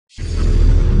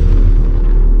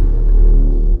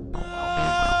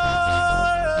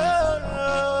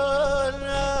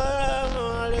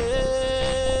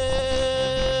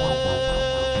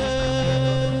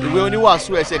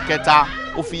oníwàásù ẹsẹ̀ kẹta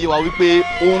ó fi yé wa wípé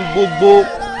ohun gbogbo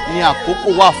ni àkókò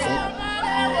wà fún.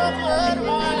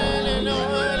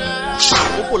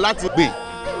 Àkókò láti gbìn,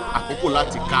 àkókò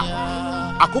láti ká,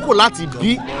 àkókò láti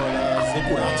bí,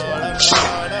 àkókò láti wá.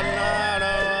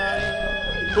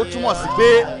 Tó túmọ̀ sí pé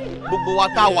gbogbo wa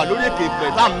tá a wà lórí èkè ìpẹ́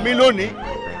tá a mí lónìí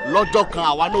lọ́jọ́ kan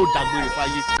àwa náà dágbére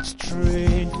fáyé.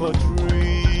 Strange but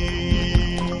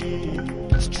real,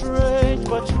 strange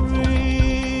but real.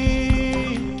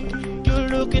 You're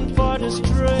looking for the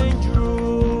strange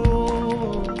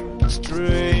room,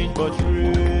 strange but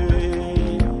real.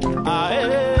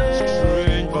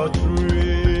 Strange but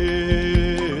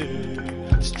real,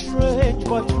 strange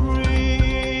but real.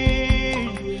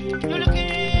 You're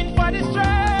looking for the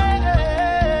strange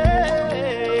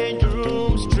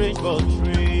room, strange but real.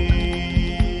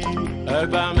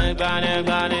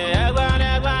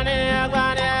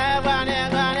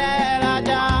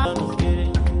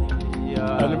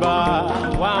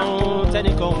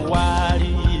 Tẹ́nìkan wá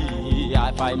rí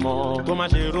àfàìmọ̀ kó má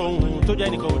ṣe rohun tó jẹ́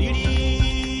nìkan rírí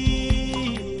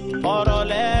ọ̀rọ̀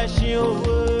lẹ́ṣin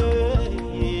òwe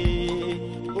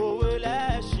òwe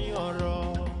lẹ́ṣin ọ̀rọ̀.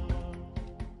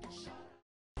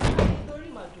 Torí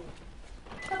màdùn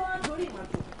táwa torí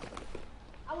màdùn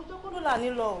àwùjọ kóńdó là ní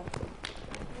lọ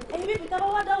ẹ̀yin bíbí táwa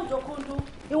wá dá àwùjọ kóńdó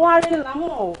ìwà ara ẹni là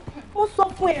mọ̀ ọ́ mo sọ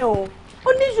fún ẹ o ó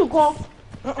ní ṣùgbọ́n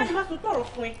láti má tún tọ̀rọ̀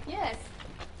fún ẹ. Yes.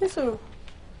 nísòro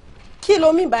kí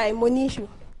ló mí báyìí mo ní ìṣù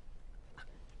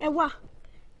ẹ wá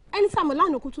ẹni sàmù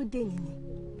lánàá kó tó dé nìyí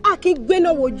a kì í gbéná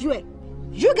wojú ẹ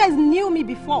you guys knew me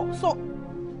before so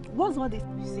what's all this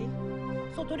you see.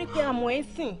 So torí pé àmọ́ ẹ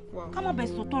sìn ká má bẹ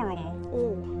sọ tọ̀rọ̀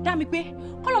mọ́ dá mi pé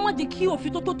kọ́lọ́ má jẹ́ kí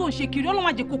òfin tó ń ṣe kiri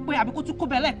ọlọ́mọ jẹ́ kó pé àbí kó tún kó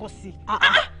bẹ́ẹ̀ lẹ́ẹ̀kan sí i.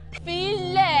 Fi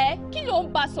ilẹ̀ kí ló ń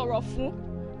bá sọ̀rọ̀ fún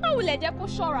báwo lè jẹ́ kó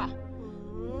ṣọ́ra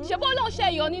ṣe bó lóun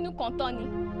ṣe yọ nínú kan tán ni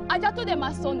ajá tó dẹ̀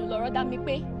máa sọnù lọ́rọ̀ dá mi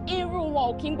pé irú wọn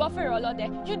ò kí ń gbọ́ fèrè ọlọ́dẹ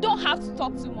you don't have to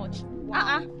talk too much.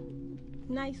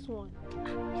 Nice one.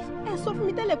 ẹ sọ fún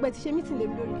mi tẹ́lẹ̀ pé ti ṣe mítìn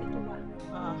lèmi lórí kẹ́tọ́ wa.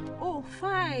 Oh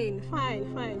fine.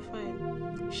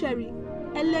 Sherry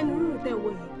ẹlẹ́nu rúrù tẹ̀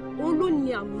wọ̀ yìí òun ló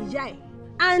ní àmì ìyá ẹ̀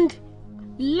and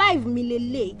life mi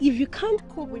lele if you can't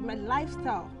cope with my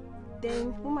lifestyle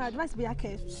then mo máa advice bí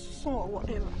akẹ́ sún or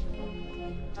whatever.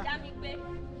 Dá mi pé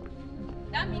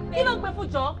kí ló ń gbé fún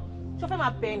jọ ṣó fẹ́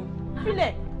máa bẹ̀ ni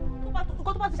fílẹ̀ tó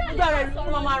bá ti fi ojú ara ẹ̀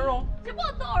ló máa rán. ṣé bó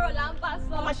tó ọ̀rọ̀ là ń bá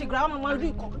sọ. wọ́n máa ṣe gírámà máa rí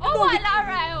nǹkan. ó wà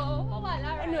lára ẹ̀ o ó wà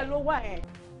lára ẹ̀. ẹnu ẹ̀ ló wà ẹ̀.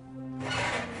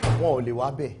 Wọn ò lè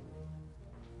wá bẹ́ẹ̀.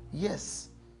 Yes,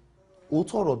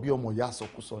 òótọ́ ọ̀rọ̀ bí ọmọ ìyá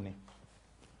àsọkúsọ ni.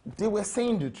 They were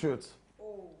saying the truth.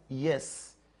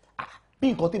 Yes.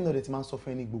 Bí nǹkan tí mi náà rẹ̀ ti máa ń sọ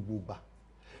fún ẹ ní gbogbo ìgbà.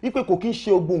 Wípé kò kí ń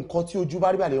ṣe gbogbo nǹkan tí ojú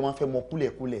bá rí bàlẹ̀ wọn fẹ́ mọ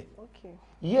kúlẹ̀kúlẹ̀.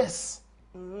 Yes.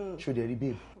 Ṣó dẹ̀ rí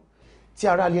babe. Tí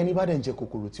ara alẹ́ ẹni bá dẹ̀ ń jẹ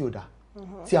kòkòrò tí ò dáa.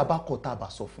 Tí a bá kọ̀ tá a bá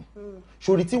sọ fún.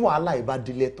 Ṣorí tí wàhálà ẹ̀ bá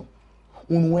dílé tán.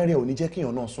 Oorun wẹ́rẹ́ ò ní jẹ́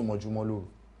kéèyàn náà sún mọ́júmọ́ lóru.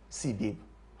 See babe,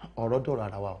 ọ̀rọ̀ dọ̀rọ̀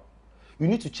ara wa o. You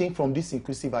need to change from this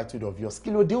inclusive attitude of yours. Kí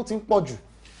ló dé ó ti ń pọ̀ jù.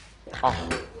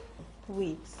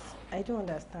 Wait, I don't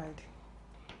understand.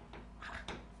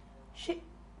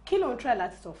 Kí ló ń try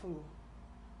láti sọ fún mi?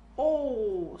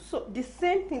 Oh, so the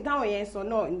same thing táwọn yẹn sọ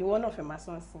náà ni wọ́n náà fẹ́ máa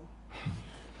sọ sí.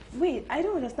 Wait, I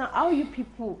don't understand how you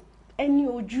people ẹni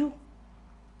ojú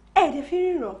ẹ̀ fi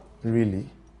ríran. Really?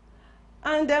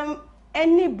 And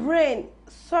any brain,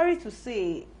 sorry to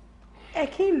say, ẹ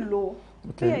kí n lò.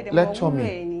 Okay, lecture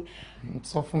me.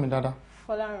 Sọ fún mi dáadáa.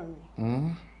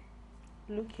 Fọlárànmi.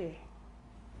 Look here.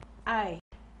 I,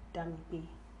 Damipe,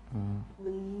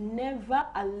 will never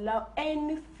allow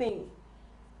anything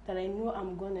that I know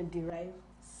I'm gonna derive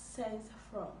sense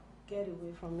from get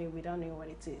away from me without knowing what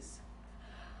it is.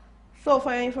 So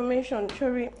for your information,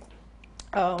 Chori,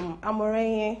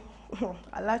 Amorenye,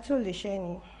 Alacho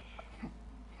Lesheni.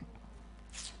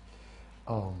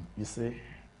 You see,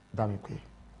 Damipe,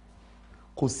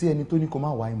 kò sí ẹni tó ní kó má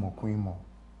wá ìmọ̀ kún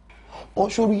ìmọ̀.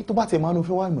 Sórí tó bá tẹ̀ máa ń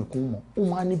fẹ́ wá ìmọ̀ kún ìmọ̀, ó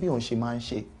máa ní bí òun ṣe máa ń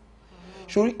ṣe.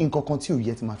 Sórí nǹkan kan tí ò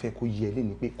yẹ ti máa fẹ́ kó yẹ lé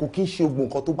ni pé kò kí ń ṣe gbogbo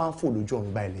nǹkan tó bá ń fò lójú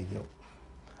ọ̀run gba ilẹ̀ yẹ o.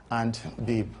 And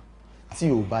babe,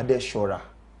 tí o bá dẹ̀ ṣọ́ra,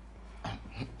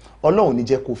 Ọlọ́run ní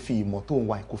jẹ́ kó fi ìmọ̀ tó ń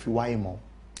wá kó fi wá ìmọ̀.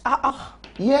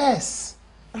 Yes.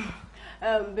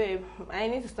 Babe, I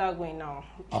need to start going now.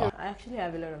 Sure, I actually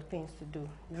have a lot of things to do.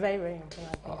 Very, very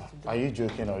important things to do. Are you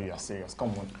joking or you are serious?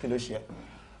 Come on, kí ló ṣe?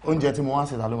 Oúnjẹ tí mo wá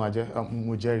ṣe ta ló máa jẹ,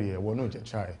 mo jẹ́rìí ẹ̀, wọ́n náà jẹ́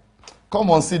try. Come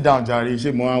on, sit down, jàre.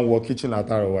 Ṣé mo wá ń wọ kitchen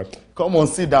látàrọ̀ wa? Come on,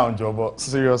 sit down, jọ̀bọ̀.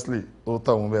 Seriously, ó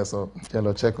tọ̀ mo bẹ́ẹ̀ sọ. Kẹ́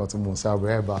lọ check on tí mo ń ṣe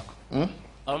àbúrò ẹ̀ back.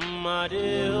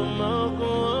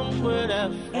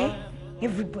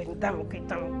 Everybody, Damipe.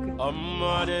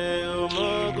 Ọmọdé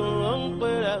ọmọgùn ń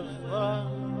pèrè fún.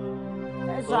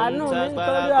 ṣàánú mi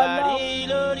nítorí Ọlọ́run.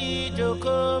 lórí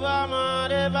ìjókòó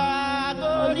bọ́mọdé bá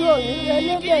ojú òní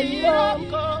ẹlẹ́dẹ̀ yìí ó.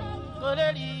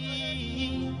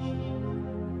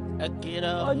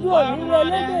 ojú òní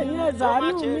ẹlẹ́dẹ̀ yìí ẹ ṣàánú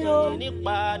mi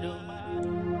ó.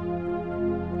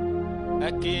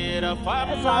 Akira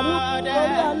famade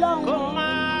kó má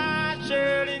ṣe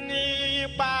rí ní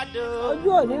ìpàdé. Ojú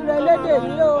òní rẹ lédè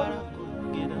ní o.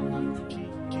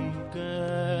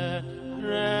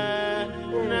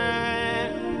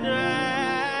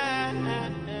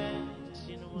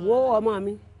 Wo ọmọ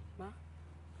mi.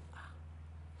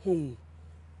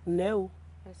 Ǹlẹ́ o.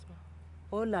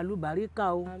 Ó làlùbáríkà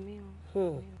o.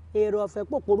 Èrò ọ̀fẹ́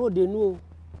pòpòrò dénú o.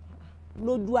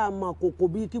 Lójú àmọ́ kòkò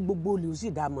bíi kí gbogbo olè ó sì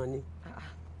dá mọ́ ni.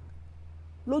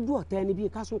 Lójú ọ̀tá ẹni bíi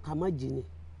kásùn kà má jìnnì.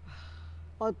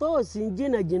 Ọ̀tọ̀ ò sì ń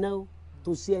jìnnà o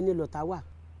tó sí ẹni lọ́tà wà.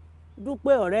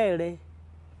 Dúpẹ́ ọ̀rẹ́ rẹ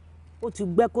ó ti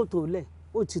gbẹ́ kòtò lẹ̀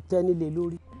ó ti tẹni lé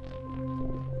lórí.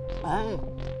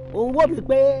 Òun wò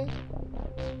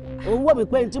mí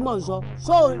pé n tí mò ń sọ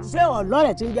ṣé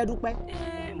ọlọ́rẹ̀ tí ń jẹ́ Dúpẹ́.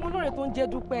 Mo lọ́rẹ̀ tó ń jẹ́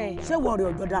Dúpẹ́. Ṣé wọ̀rẹ̀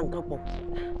ọjọ́ dá nǹkan pọ̀?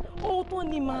 Ó tó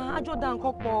ní máa ájọ́ dá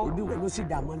nǹkan pọ̀. Ibi wo ló sì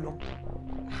dà mọ́ lọ.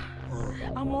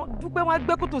 Àmọ́ Dúpẹ́ wá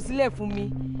gbẹ́ kòtò sílẹ̀ fún mi.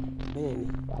 Bẹ́ẹ̀ni.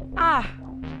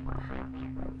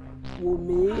 Wò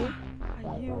mí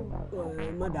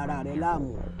má dára rẹ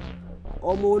láàmú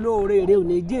ọmọ olóore rẹ ò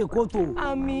ní jẹ́ kòtò.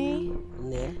 Àmín.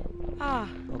 Ǹlẹ́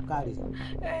ọ̀kàrẹ̀.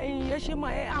 Ẹ ṣe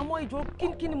máa àmọ́ ìjọ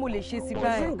kí ni mo lè ṣe sí báyìí.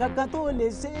 Kò sí nǹkan kan tó lè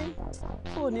ṣe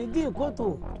ò ní jẹ́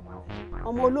kòtò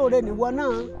ọmọ olóore nìwọ náà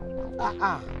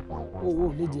owó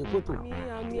lè jẹ́ kòtò.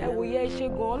 Àmín ẹ̀wòye ẹ ṣe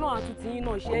gan-an Ọlọ́run àtúntì yín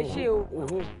náà ṣe é ṣe o.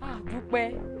 Dúpẹ́.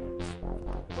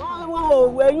 Wọn ò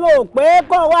wẹ̀yìn ò pé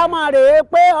kó wá máa rè é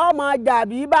pé ọmọ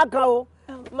jàbí bákan o.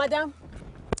 Madam,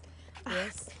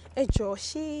 ẹ jọ̀ọ́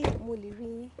ṣé mo lè rí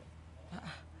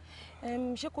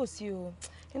yín? Ṣé kò sí o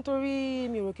nítorí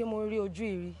mi rò pé mo rí ojú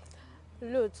ìrí.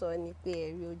 Lóòótọ́ ni pé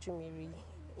ẹ rí ojú mi rí,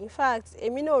 in fact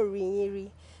èmi náà rí yín rí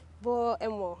bọ́ ẹ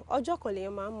mọ̀ ọjọ́ kan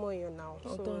lèèyàn máa ń mọ èèyàn náà.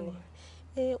 Ọ̀tọ̀ ni.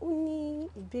 Ó ní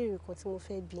ìbéèrè kan tí mo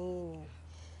fẹ́ bi yín ni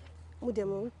mo dẹ̀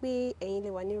mọ̀ wípé ẹ̀yin lè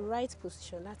wà ní right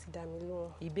position láti dá mi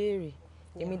lóhùn. Ìbéèrè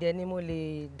èmi dẹ̀ ni mo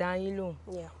lè dá yín lóhùn.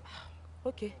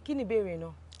 Ok kí ni ìbéèrè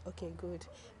náà. Ok good.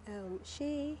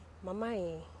 Ṣé màmá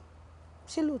yẹn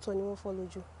ṣé lóòótọ́ ni wọ́n fọ́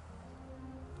lójú?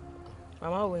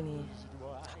 Màmá wo nìyẹn?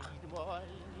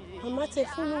 Màmá tẹ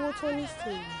fún lówó tó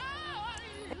nísìnyí.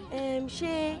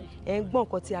 Ṣé ẹ̀ ń gbọ́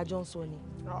nǹkan tí a jọ ń sọ ni?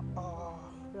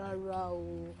 Rárá o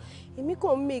èmi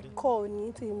kàn ń mèkọ́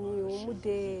ní tèmi ò mú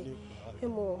dé ẹ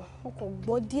mọ̀ mo kàn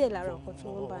gbọ́ díẹ̀ lára nǹkan tí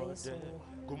wọ́n bá yín sọ.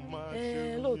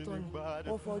 Lóòótọ́ ni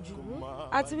wọ́n fọ́jú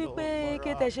àti wípé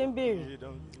kété ṣe ń béèrè.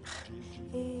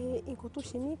 Nǹkan tó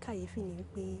ṣe mí kàyéfì ni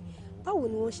wípé báwo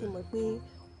ni wọ́n ṣe mọ̀ pé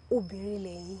obìnrin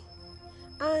lẹ́yìn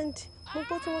and mo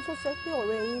gbọ́ tí wọ́n tún sọ pé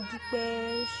ọ̀rẹ́ yín Dúpẹ́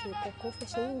ń ṣe kọ̀ọ̀kan fẹ́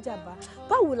ṣe ń jàmbá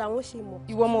báwo làwọn ṣe mọ̀.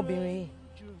 Ìwọ ọmọbìnrin yìí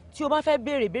tí o bá fẹ́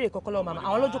béèrè kọ́kọ́ lọ́wọ́ màmá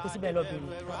àwọn ló jókòó síbẹ̀ lọ béèrè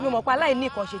mi ò mọ̀ pé aláìní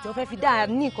nǹkan ṣe tí wọ́n fẹ́ fi dáa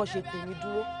ní nǹkan ṣe tèmi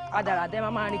dúró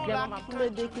adàràdẹ́ máa rìn kílẹ̀ máa kí ló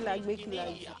dé kí la gbé kí la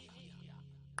jù.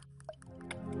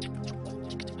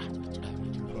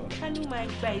 ká ló máa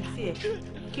gba etí ẹ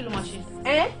kí ló máa ṣe.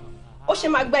 Ó ṣe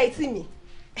máa gba etí mi.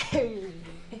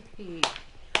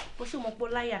 Ó ṣe mọ̀ pé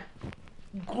láyà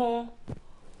gan-an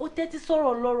ó tẹ́tí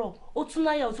sọ̀rọ̀ lọ́rọ̀ ó tún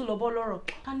láyà ó tún lọ bọ́ lọ́rọ̀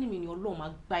ká ní mi ni Ọlọ́run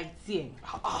máa gba etí ẹ̀.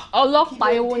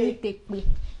 Ọlọ́pàá èwo ni tèpè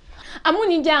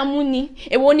amúnijẹ́ amúni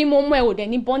èwo ni mo mú ẹ ò dẹ̀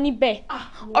ní bọ́ níbẹ̀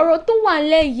ọ̀rọ̀ tó wà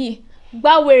ńlẹ̀ yìí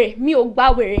gbàwèrè mi ò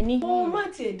gbàwèrè ni. Mo má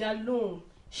tiẹ̀ dá lóhùn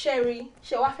ṣẹ́rí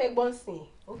ṣe wá fẹ́ gbọ́n sìn.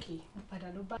 Ok mo padà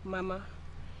lọ bá. Màmá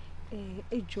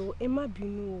ẹ jọ̀ọ́ ẹ má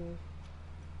bínú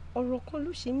o ọ̀rọ̀ kan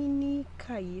ló ṣe mí ní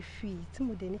kàyéfì tí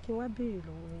mo dẹ̀ ní kí n wá béèrè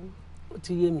lọ́wọ́ yín. Ó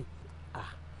ti yé mi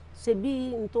ṣe bí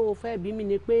n tó fẹ́ bí mi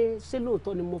ni pé ṣé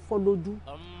lóòótọ́ ni mo fọ́ lójú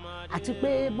àti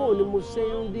pé bóun ni mo ṣe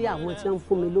ń rí àwọn tí wọ́n ń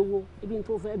fún mi lówó ibi n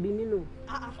tó fẹ́ bí mi nù.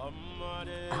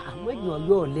 Àmọ́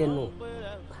ìyọ̀yọ̀ lẹ́nu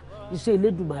iṣẹ́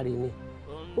Elédùmarè ni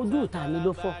ojú ìta mi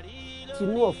ló fọ́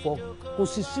tinú ọ̀fọ́ kò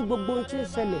sì sí gbogbo ohun tí ń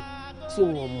ṣẹlẹ̀ tí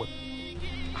wọ́n mọ̀.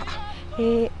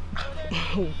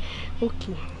 Ok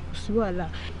kò sí wàhálà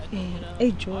ẹ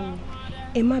jọ̀ọ́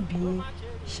ẹ má bínú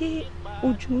ṣé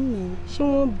ojú yín ṣé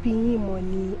wọ́n bí yín mọ̀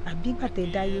ni àbí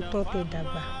gbàtẹ́ dáyé tán tẹ́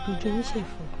dàgbà ojú yín ṣe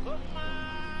fọ́.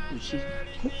 Kò ṣe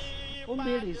ó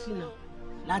béèrè sínú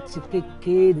láti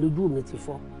kékeré lójú mi ti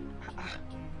fọ́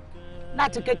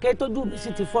láti kékeré tójú mi sì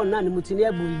ti fọ́ náà ni mo ti ní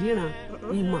ẹ̀bùn ìríran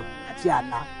ìmọ̀ àti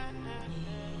àlá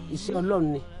iṣẹ́ Ọlọ́run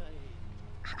ni.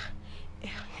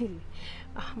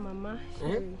 Màmá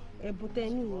ẹ̀bùn tẹ́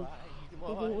nìyẹn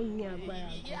ó ní agbára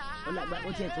gan. Ọlọ́gbà ó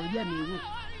tiẹ̀ tó yẹ̀ mí wò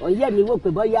ọ̀yẹ́ mi wò pé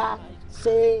bọ́yá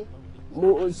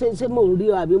ṣé mo ń rí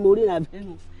ọ àbí mo rí àbí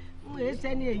mo ń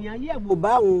sẹ́ni èèyàn yẹ̀ wò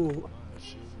báwọn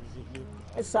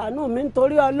ẹ ṣàánú mi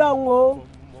nítorí Ọlọ́run o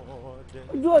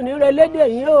ojú òní relédè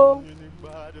yín o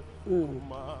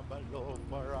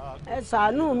ẹ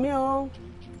ṣàánú mi o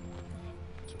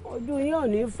ojú yín ò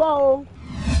ní fọ́ o.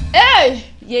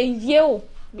 yeye o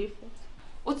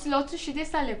o ti lọ tún ṣe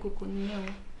désàlẹ̀ kòkò nìyẹn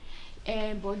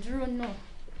o bọ̀ dúró náà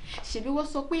ṣebí wọ́n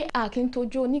sọ pé a kì í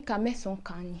tọ́jú oníkà mẹ́sàn-án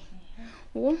kan ni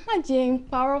wọ́n má jẹ́ ń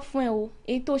parọ́ fún ẹ o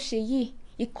èyí tó ṣe yìí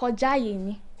ìkọjá ààyè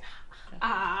ni.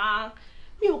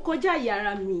 Mi ò kọjá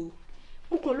yàrá mi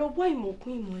mo kàn lọ wá ìmọ̀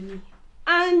kún ìmọ̀ ni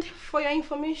and for your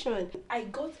information I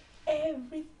got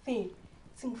everything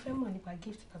tí mo fẹ́ mọ̀ nípa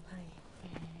gift bàbá yẹn.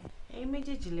 ẹ̀yin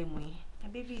méjèèjì lẹ mọ̀ yẹn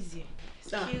baby is here.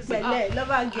 pẹ̀lẹ́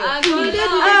lọ́ba gẹ̀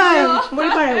mo ní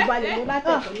bàrẹ̀ ò balẹ̀ mo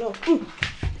látẹ̀kọ̀ náà.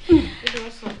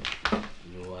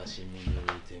 ló wá sí mi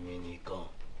lórí tèmi nìkan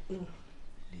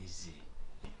Lizzy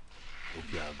hope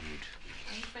you are good.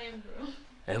 I'm fine, bro.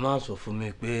 ẹ má sọ fún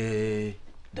mi pé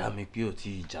dami pé ò tí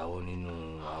ì jáwọ́ nínú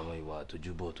àwọn ìwà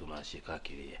àtojúbọ̀ tó máa ṣe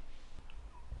káàkiri yẹn.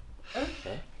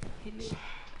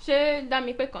 ṣé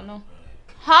dami pé kan náà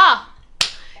ha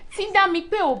tí dami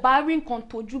pé ò bá rí nǹkan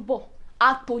tójú bọ̀ á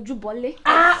tójú bọ́lé.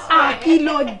 Kí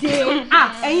ló dé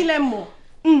ẹ̀yin lẹ mọ̀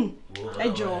ẹ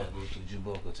jọ. kò tójú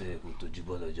bọ̀ kò tó yẹ kó tójú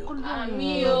bọ̀ lọ́jọ́ kan.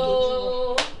 àmì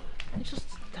o. I'm just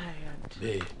tired.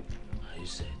 Babe, are you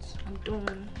set? I'm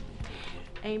done.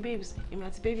 Hey babes, èmi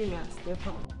àti baby mi àti step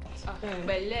up.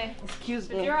 pẹ̀lẹ́ Excuse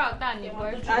me. you're out there ní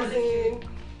boyfriend. As in,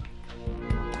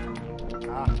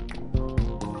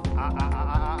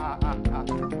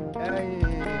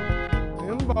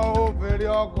 ẹ̀yin ń bọ̀ ó fèrè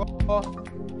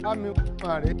ọkọ̀ lámì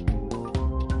kúmàrè.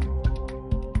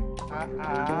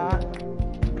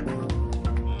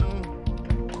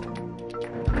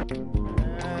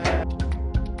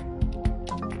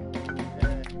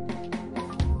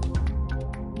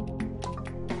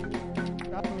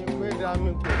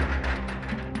 Dámi pé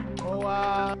ó wá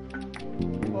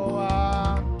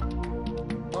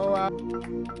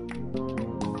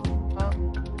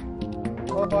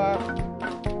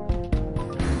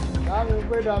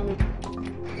dámi.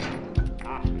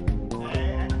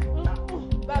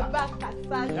 bàbá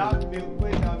Kasali. Dámi pé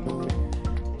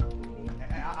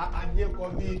ajé kọ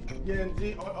bí jẹ́ tí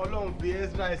Ọlọ́run fi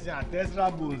extra ẹ̀sìn àti extra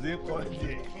bòǹzé kọ́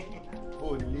jẹ́ ò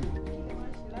ní.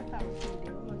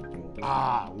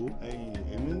 Wo ẹ̀yin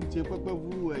èmi ń ṣe pẹ́pẹ́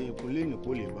fúru ẹ̀yìn kò lè ní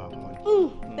kó lè bá wọn.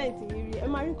 tẹ́ǹtì mi rí ẹ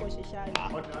máa rí nǹkan ṣe ṣáà.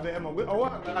 ọ̀tún abẹ́ ẹ mọ̀ pé ọwọ́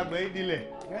àgbàlagbà yìí dilẹ̀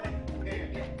ẹ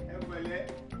pẹ̀lẹ́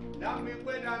dámi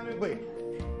pé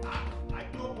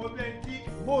àjọpọ̀ bẹ́ẹ̀ tí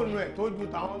bóònù ẹ̀ tó ju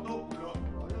tàwọn tó kù lọ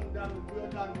Ọlọ́run dámi pé ó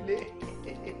dámi lé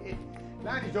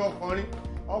láti ṣe ọkùnrin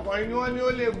ni wọ́n ní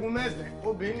ó lè gun mẹ́sàn-án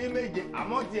obìnrin ní méje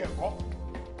àmọ́ ti ẹ̀kọ́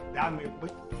dámi pé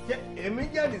ṣé èmi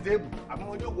jẹ́ dìsébù àmọ́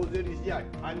ọjọ́ kò ṣe ní sí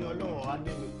àní Ọlọ́run á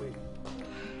dé mi pé.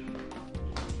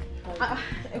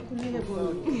 ẹ kú nílé bọ̀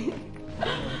mí.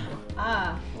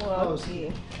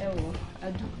 ẹ wò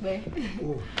adúpẹ́.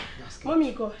 mọ́mí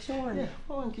ikọ̀ ṣé wọ́n ní.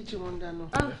 wọ́n ń kíchìn wọn dáná.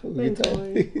 bẹ́ẹ̀ ni wọ́n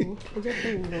rí kú ọjọ́ pé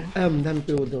ń lọ. Dámi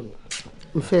pé ó dọ̀nà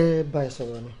n fẹ́ bá ẹ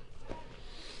sọ̀rọ̀ ni.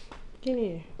 kí ni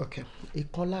ẹ. ok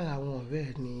ìkan lára àwọn ọ̀rẹ́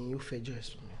ẹ ni ó fẹjọ́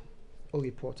ẹ̀sùn mi ó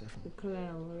report ẹ fún mi. ìkan lára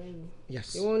àwọn ọ̀rẹ́ mi. yes.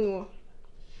 ìwọ ni wọn.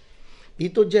 èyí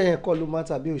tó jẹ́ yẹn kọ́ ló má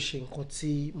tàbí ò ṣe nǹkan tí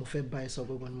mo fẹ́ bá ẹ sọ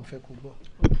gbogbo ni mo fẹ́ kó gbọ́.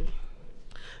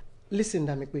 listen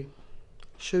Dámi pé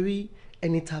sórí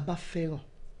ẹni tá a bá fẹ́ràn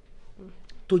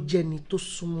tó jẹ́ ni tó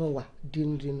súnmọ́ wa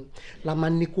dénúdénú la máa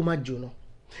ní kó má jóná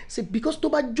see because tó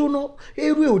bá jóná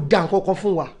eré ò dá nǹkan kan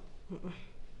fún wa.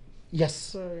 yes.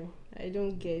 sorry I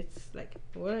don't get like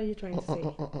what are you trying to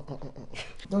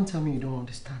say. Don't tell me you don't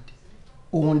understand.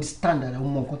 O understand that o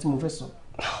mọ nǹkan tí mo fẹ́ sọ.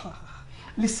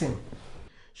 Listen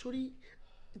sórí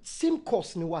same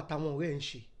course ni wa àtàwọn ọ̀rẹ́ ẹ̀ ń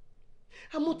ṣe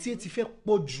àmọ́ tí ẹ ti fẹ́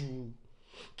pọ̀ jù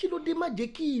kí ló dé má jẹ́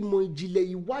kí ìmọ̀ ìjìnlẹ̀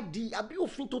ìwádìí àbí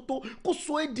òfin tó tó kó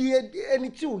sọ ẹ́ di ẹni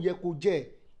tí ò yẹ kó jẹ́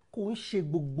kó ń ṣe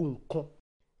gbogbo nǹkan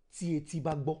tí etí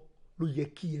bá gbọ́ ló yẹ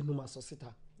kí ẹnu máa sọ síta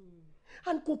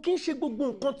and kò kí ń ṣe gbogbo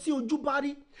nǹkan tí ojú bá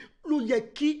rí ló yẹ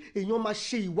kí èèyàn máa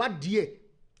ṣe ìwádìí ẹ̀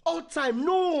all time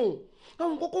no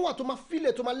àwọn kókó wà tó máa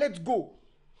filẹ̀ tó máa let go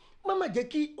má má jẹ́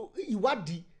kí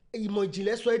ìwádìí ìmọ̀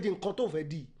ìjìnlẹ̀ sọ ẹ́ di nǹkan tó fẹ́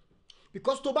di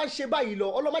because tó bá ń ṣe báyìí lọ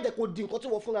ọlọ́mọ jẹ́ kó di nǹkan tí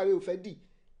wọ́n fúnra rẹ̀ ò fẹ́ di.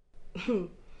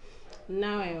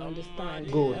 Now I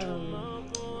understand. Good.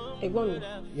 Egbomi,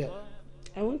 Yeah.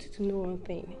 I want you to know one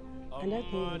thing, and that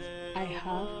means I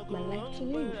have my life to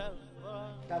live.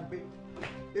 Dàgbé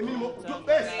èmi mo tó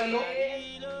bẹ́ẹ̀ sẹ́ lọ.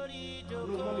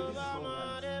 No mommy this is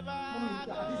not right. Mommy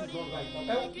this is not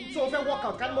right. So o fẹ́ work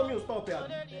out can mommy stop ẹ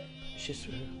àbí. Ṣé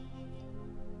sùúrù.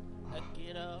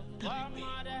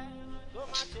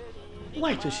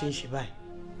 wáì tó ṣe ń ṣe báyìí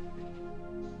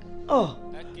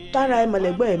tára ẹ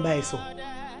mọ̀lẹ́gbọ́n ẹ̀ bá ẹ sọ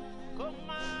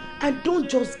And don't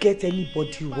just get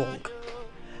anybody wrong.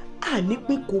 Ní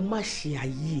pé kó má ṣe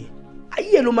ayé ẹ̀.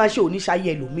 Ayé ẹ̀ ló máa ṣe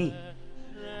oníṣayé ẹlòmíì.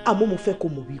 Àmọ́ mo fẹ́ kó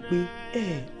mọ̀ wípé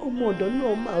ọmọ ọ̀dọ̀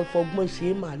náà máa ń fọgbọ́n ṣe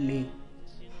é máa le.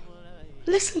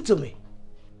 Listen to me.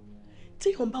 Tí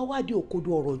yàn bá wádìí òkodo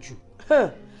ọ̀rọ̀ jù,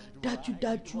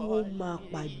 dájúdájú ó máa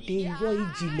pàdé irọ́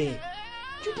ìjìnlẹ̀.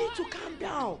 You need to calm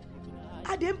down.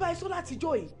 Adé ń bá ẹ sọ láti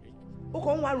jọ yìí. Ó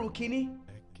kàn ń wá rò kíní.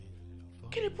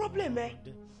 Kí ni problem ẹ?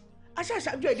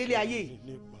 Aṣáájú ẹ̀ délé ayé yìí.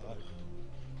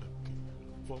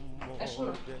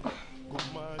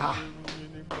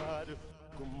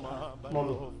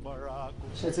 Mọ́mí,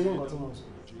 ṣe ti rí nǹkan tí mo sọ?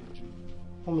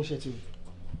 Mọ́mí ṣe ti rí.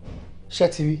 Ṣe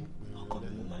ti rí. Ọkọ mi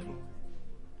ló máa lò.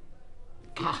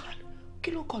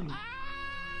 Kí ló kọlù?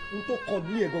 N tó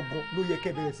kọlù yẹn gangan ló yẹ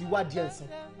kẹ́ bẹ̀rẹ̀ sí wádìí ẹ̀ sìn.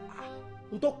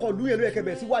 N tó kọlù yẹn ló yẹ kẹ́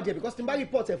bẹ̀rẹ̀ sí wádìí ẹ̀ because tí n bá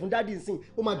report ẹ̀ fún dáàdì nsìn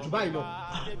ó máa jù báyìí lọ.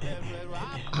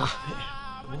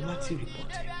 Mo má ti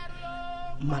report ẹ̀.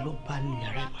 Màá lọ bá ní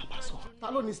yàrá ẹ̀ máa bá sọ.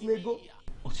 Ta ló ní Snego?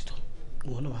 Ó ti tọ́.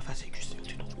 Ìwọ náà máa fàṣẹ jù sí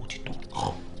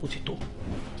ó ti tọ́.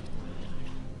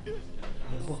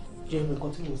 Bọ́ jẹ́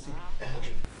nǹkan tí mo ṣe.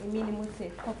 Èmi ni mo ṣe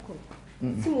kọ́kọ́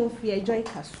tí mo fi ẹjọ́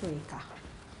ìkà sùn ìkà.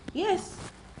 Yes.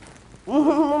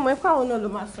 Mo mọ̀ pé àwọn náà ló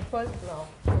máa support now.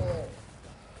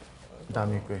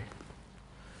 Dami pé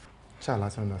ṣáà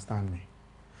láti understand me.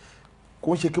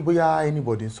 Kò ń ṣe kí bóyá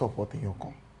anybody ń support èèyàn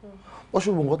kan. Wọ́n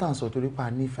ṣùgbọ́n nǹkan tá à ń sọ torí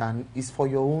pa nífẹ̀ẹ́ is for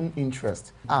your own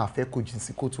interest. A fẹ́ kó jìn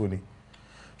sí kòtò ni.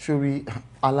 Sórí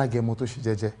alágẹmọ tó ṣe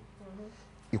jẹ́jẹ́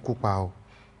ikú pa o.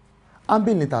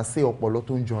 Ambulance ta ṣe ọpọlọ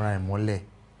tó ń jọra ẹ̀ mọ́lẹ̀.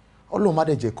 Ọlọ́run má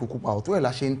dẹ̀ jẹ́ kó kú pa o. Tó ẹ̀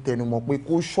la ṣe ń tẹnu mọ́ pé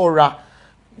kó ṣọ́ra.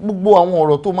 Gbogbo àwọn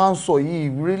ọ̀rọ̀ tó máa ń sọ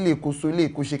yìí really kó so ilé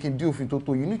kó ṣe kí n dí òfin tó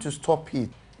tó. You need to stop it.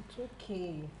 It's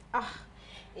okay.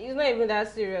 It's not even that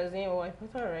serious anymore. I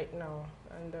put her right now.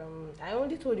 And I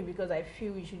only told you because I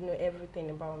feel you should know everything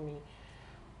about me.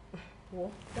 Well,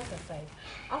 that aside,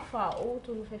 how far old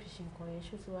to fẹ́ fi ṣe nǹkan yẹn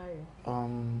ṣó ti wá rí?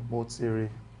 Mo ti rí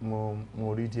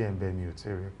mo rí díẹ̀ bẹ́ẹ̀ mi ò tí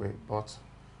rí pé but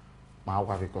màá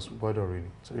wá because mo gbọ́dọ̀ rí ni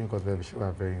torí nǹkan bẹ́ẹ̀ fi ṣe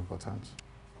wà very important.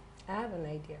 I have an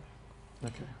idea.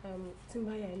 Okay. Tí n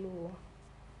bá yá ẹ lówó,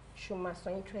 ṣó máa sọ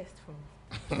interest fún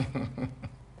mi?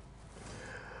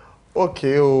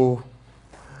 Okay o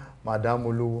madam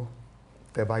olówó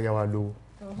tẹ́ bá yá wa lówó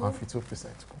máa fi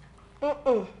 2% kún.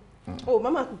 Oh,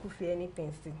 mama kúkú fi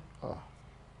anything sí.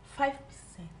 5%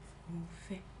 mo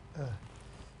fẹ́.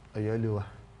 Ọ̀yọ́ lè wà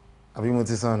àbí mo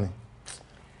ti sàn ni.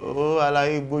 Oh,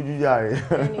 aláyé gbójú jàre.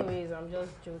 Anyways, I'm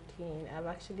just joking. I've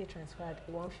actually transferred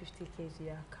 150k to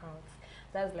your account.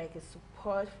 That's like a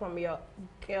support from your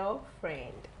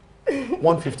girlfriend.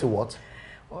 150 what?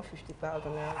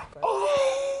 150,000 naira.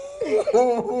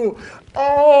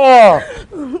 Oh,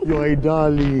 you're a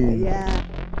darling. Yeah.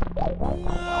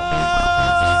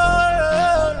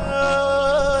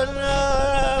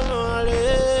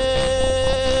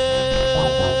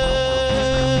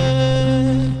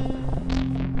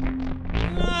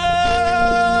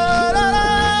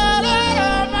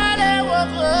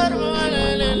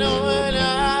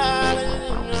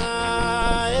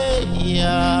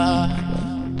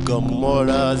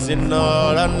 Mola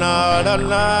zinara nara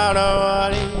nara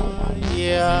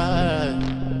yeah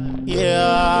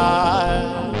yeah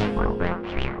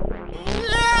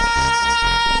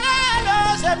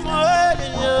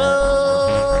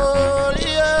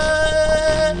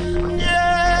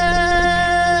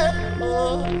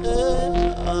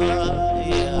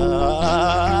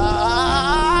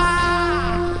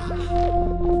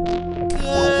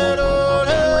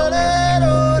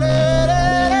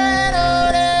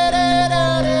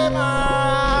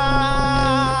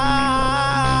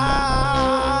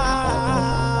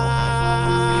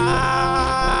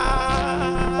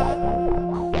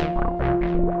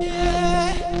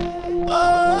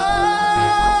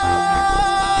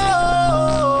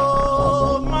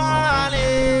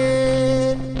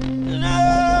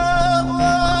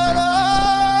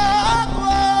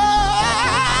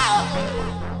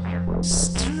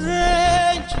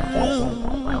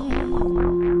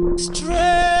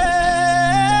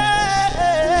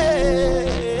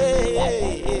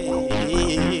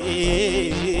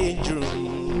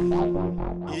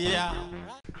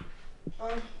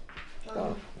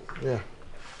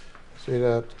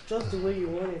Just the way you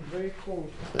want it, very cool.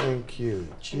 Thank you,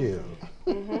 chill.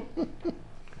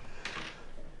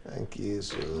 Thank you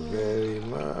so very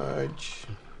much.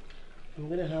 I'm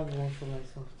gonna have one for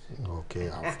myself too. Okay,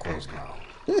 of course now.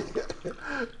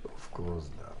 Of course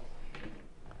now.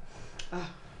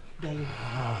 Darling.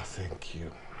 Thank you.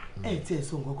 Tí ẹ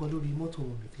sọ nǹkan kan lórí mọ́tò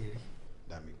wọn mi tẹ̀ rí.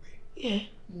 Dami pé. Yeah.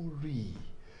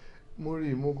 Mo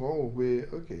rí mo kàn wò pé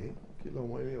okay kí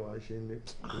lọmọ ilé wa ṣe ń lé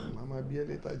màmá bí ẹ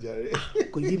létà jàre.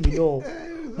 kò yé mi náà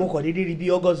mo kàn déédéé rí bí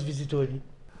August visitor ni.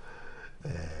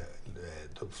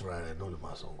 tó fúnra rẹ̀ náà ló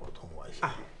máa sọ nǹkan tó ń wá ṣe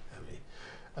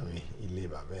àmì ilé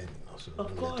bàbá ẹ̀ nìyẹn so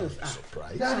of course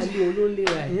surprise. dáàdi olólè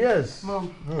rà yìí. Yes. Mom.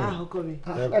 Ọkọ mi.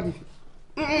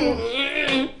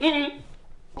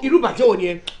 Irú bàtí òní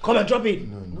ẹ come and drop it.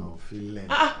 No feel it.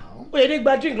 Ó yẹ dé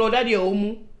gba drink lọ dáàdi ẹ̀ ó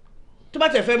mú tó bá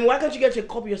tẹ̀ fẹ́ mu why can't you get a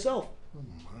cup yourself.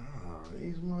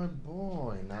 He's my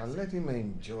boy. Now let him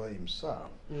enjoy himself.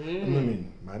 I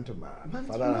mean, man to man,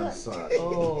 father and son.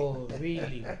 Oh,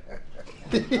 really?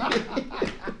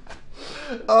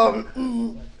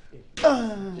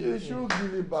 You should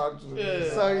give it back to me.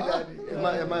 Sorry, Daddy.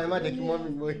 Am I taking mommy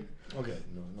boy? Okay,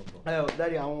 no problem.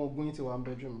 Daddy, I want to go into one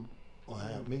bedroom. Oh,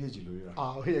 I have méjèèjì lórí ra.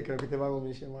 Ah, okay, can I get my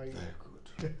mommy share my? Very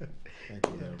good. Thank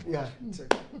you very much. Yeah.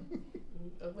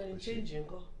 Ọgbẹ́ni change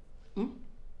nǹkan.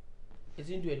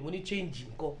 Èsì ń du ẹ̀ mo ní change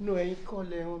nǹkan. No, ẹ̀yin kọ́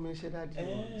lẹ wọ́n mi ṣe Daddy.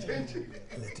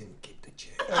 Let him keep the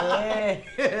change.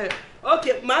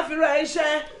 Okay, màá fi ra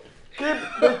iṣẹ́. Keep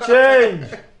the change.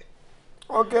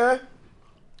 Okay.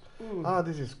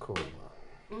 This is cool,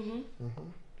 man.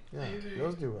 Yeah,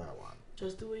 just the way I want.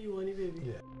 Just the way you want it, baby.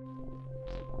 Yeah.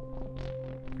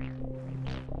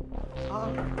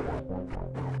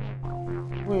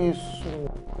 Wọ́n sùn.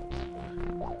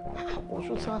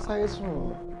 Oṣù tí wọ́n sáré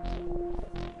sùn.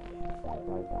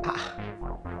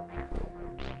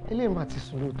 Eléyìí máa ti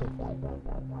sùn lóòótọ́.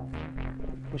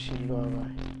 Ó ṣe lọ ara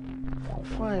ẹ̀.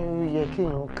 Fún àyẹ̀wò yẹ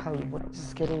kéèyàn kàwé but this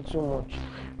is getting too much.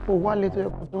 Ó wálé tó yẹ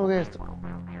kó tún rest.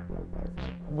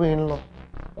 Gbé ń lọ.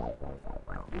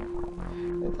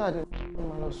 Later àdé ló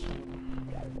máa lọ sùn.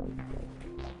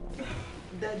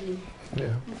 Daddy,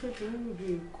 Yeah. mo fẹ́ fi nínú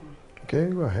ìbéèrè kan. Okay,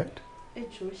 go ahead. Ẹ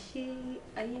jọ̀ọ́ ṣé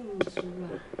ayé mi ìṣòro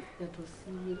yàtọ̀ sí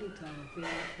ilé ìtara fẹ́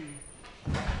pé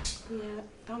bóyá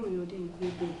táwọn èèyàn dẹ̀ ń gbé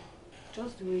bẹ́ẹ̀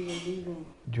just the way you're living.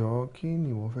 Jọ̀ọ́ kí ni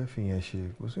ìwọ fẹ́ fi yẹn ṣe?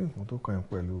 Kò sí nǹkan tó kàn ẹ́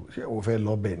pẹ̀lú. Ṣé o fẹ́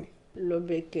lọ́bẹ̀ ni?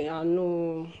 Lọ́bẹ̀ kẹ́ àánú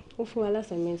ó fún wa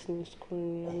lásàmẹ́ntì ní school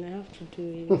ni and I have to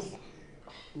do it.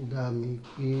 Dá mi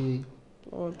pé.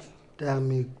 What? Dá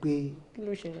mi pé. Kí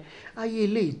ló ṣẹlẹ̀? Ayé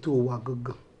ilé ìtò wa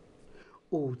gangan.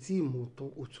 O ò tí ì mọ̀ tán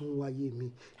o tún wáyé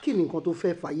mi. Kí ni nǹkan tó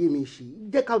fẹ́ fàyè mi ṣe?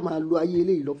 Jẹ́ ká máa lo ayé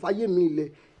ilé ìlọ fàyè mi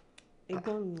ilẹ̀.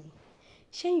 Ẹ̀gbọ́n mi,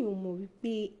 ṣẹ́yìn ò mọ̀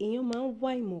wípé èèyàn máa ń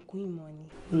wá ìmọ̀ kún ìmọ̀ ni.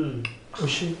 Ó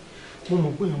ṣe mo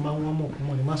mọ̀ pé èèyàn máa ń wá mọ̀ kún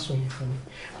mọ̀ ni má sọ yẹn fún mi.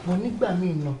 Bọ̀ nígbà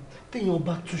míì náà téèyàn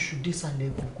bá túṣu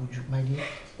désàlẹ̀ kòkò jù máa yẹ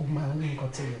ó máa ní nǹkan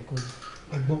tí ẹ̀ kọ́ yìí.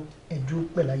 Ẹ̀gbọ́n ẹ dúró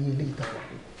pẹ̀lú ayé ilé ìta wa.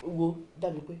 Wo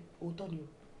dàbí pé òótọ́ ni o.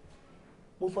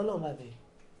 Mo fọlọ́run bá bẹ̀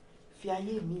fi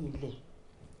ayé mi ilẹ̀.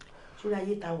 Sórí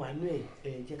ayé ta wà ní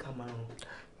ẹ̀ jẹ́ ká máa rùn.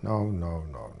 No.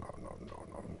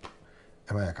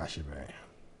 Ẹ má yẹ ká ṣe bẹ́ẹ̀.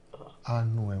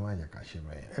 Àánú ẹ má yẹ ká ṣe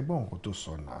bẹ́ẹ̀. Ẹ gbọ́ nǹkan tó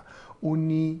sọ náà. Ó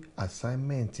ní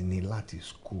assignment ni láti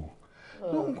school.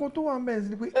 Nǹkan tó wà ń bẹ̀rẹ̀ sí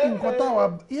ni pé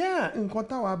nǹkan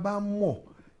táwa bá mọ̀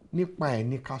nípa ẹ̀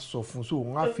ní ká sọ fún so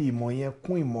wọ́n á fi ìmọ̀ yẹn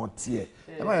kún ìmọ̀ tiẹ̀.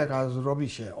 Ẹ má yẹ ká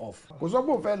rubbish ẹ̀ off. Kò sọ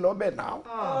pé òun fẹ́ lọ bẹ̀ náà.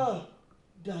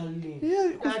 Darling.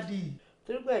 Daddy.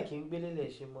 Torí pé ẹ̀ kì í gbélé lẹ̀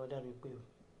ṣe mọ́ dá mi pé o.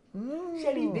 Ṣé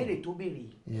rí ìbéèrè tó béèrè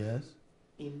yìí? Yes.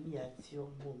 Èmi àti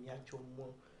ọmọ mi àjọ mọ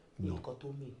nǹkan tó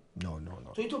mì. No.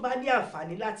 Torí tó bá ní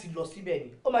àǹfààní láti lọ síbẹ̀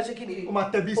ni, ó máa ṣe kí ni? Ó máa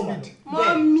tẹ bí speed.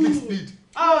 Mommy. Big speed.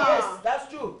 Yes, that's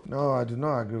true. No, I do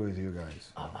not agree with you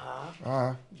guys.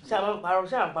 Ṣé à ń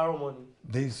parọ́ mọ́ ni?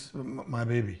 This, my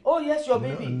baby. Oh yes, your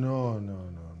baby. No.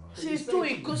 She's too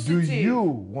inquisitive. Do you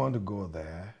want to go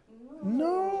there?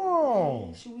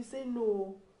 No. She will say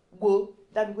no. Go,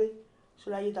 dábí pé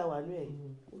ṣọlá ayé ta wà ní ẹ̀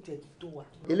ó tiẹ̀ ti tó wà.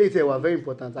 Eléyìí tẹ wà very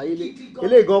important.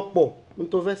 Eléyìí gan pọ̀ n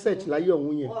tó fẹ́ search láyé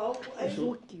ọ̀hún yẹn.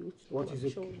 What is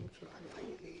it?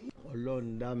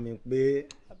 Ọlọ́run dá mi pé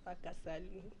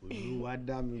Olúwa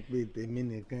dá mi pé tèmi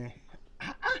nìkan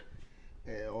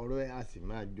ọ̀rọ̀ ẹ̀ á sì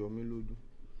máa jọ mí lójú.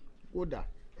 Kódà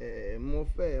mo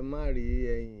fẹ́ má rí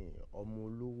ẹ̀yìn ọmọ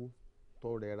olówó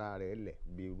tó rẹra rẹ̀ lẹ̀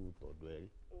bí irú tọ̀dọ̀ ẹ̀ rí.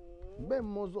 Bẹ́ẹ̀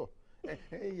mo sọ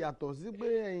yàtọ̀ sí pé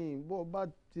ẹ̀yìn bọ́ bá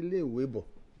ti lé ìwé bọ̀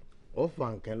ọ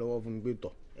fà nǹkan lọ́wọ́ fún mi pé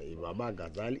tọ̀ bàbá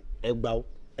Gàzálì ẹgbàá ó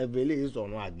ẹ̀fẹ̀ lè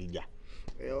sọ̀rọ̀ àgìjà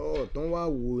ọ̀tán wá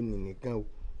wo nìkan o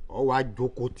ọ wá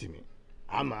jókòó tì mí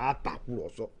a máa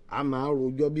tàkùrọ̀sọ a máa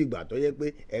rojọ́ bí ìgbà tó yẹ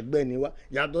pé ẹgbẹ́ ni wá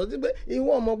yàtọ̀ sí pé ìwọ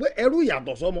ọmọ pé ẹrú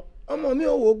yàtọ̀ sọmọ ọmọ mi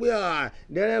ò wò pé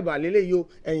dẹ́rẹ́bà lélẹ́yìí o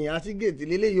ẹ̀yìn àti géètì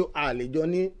lélẹ́yìí o àlejò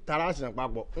ní tarásàn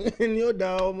papọ̀ ni ó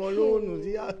da ọmọ lóhùn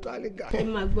sí àtàlíkà. Ẹ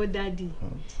máa gbọ́ dáàdì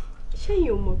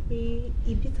ṣẹ́yìn ò mọ̀ pé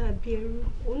ibi tá a bí ẹrú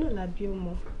òun náà la bí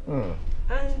ọmọ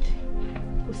and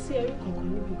kò sí ẹrú kankan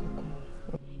níbi kankan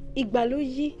ìgbà ló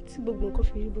yí tí gbogbo nǹkan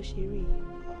fi rí bó ṣe rí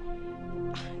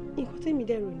nǹkan tẹ́mi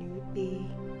dẹ̀ rò ní wípé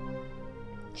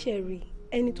ṣe rí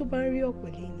ẹni tó bá ń rí ọ̀pọ̀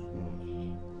lẹ́yìn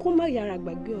kó má yára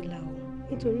gbàgbé ọ̀la o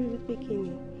nítorí wípé kí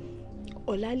ni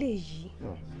ọ̀la lè yí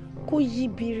kó yí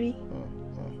biri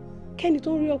kẹ́ni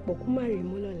tó ń rí ọ̀pọ̀ kó má rí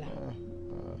mú lọ́la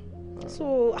so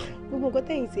gbogbo nǹkan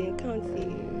tẹ̀yìn tí ẹ̀ count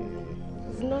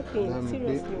is nothing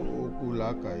seriously. ó kú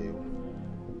làákàyè o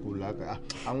kú làákàyè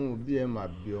àwọn òbí ẹ máa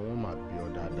bí ọ wọ́n máa bí ọ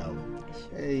dáadáa o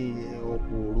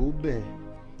ọ̀pọ̀ òró bẹ́ẹ̀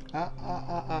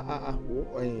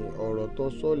ọ̀rọ̀ tó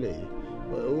sọ̀lẹ̀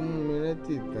yìí ó mú mi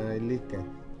rántí ìtàn ilé kan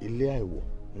ilé àìwọ̀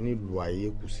nílùú ayé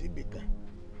kù síbi kan.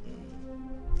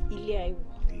 ilé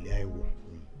àìwọ̀. ilé àìwọ̀.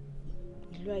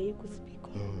 ìlú ayé kù síbi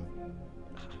kan.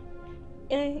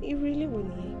 irú ilé wo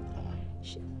nìyẹn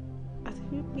àti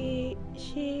wípé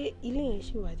ṣé ilé yẹn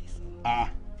ṣì wà dísìn.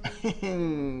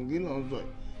 kí ló ń sọ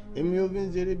yìí èmi ò fi ń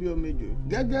ṣeré bí ọmọ èjò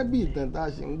gẹ́gẹ́ bí ìtàn tá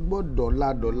a ṣe ń gbọ́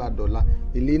dọ́là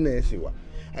ilé náà sì wà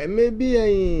ẹ̀mí bí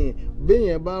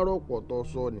béèyàn bá rọ̀pọ̀ tó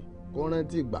sọ ni kó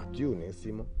rántí ìgbà tí ò ní sí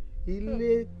mọ́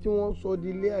ilé tí wọ́n sọ di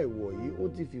ilé àìwọ̀ yìí ó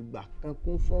ti fi gbà kan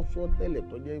kún sọ́sọ́ tẹ́lẹ̀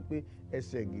tó jẹ́ pé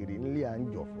ẹsẹ̀ gìrì nílé à ń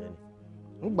jọ̀fẹ́ ni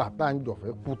nígbà tá à ń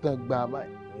jọ̀fẹ́ kú tán gba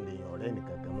báyìí lèèyàn ọ̀rẹ́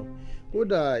nìkan kan mọ́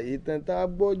kódà ìtàn tá a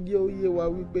gbọ́ jẹ́ ó yé wa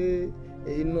wípé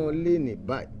iná lé ní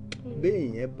báyìí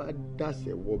béèyàn bá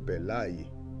dàsẹ̀ wọbẹ̀ láàyè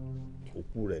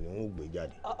òkú rẹ̀ ni wọ́n gbé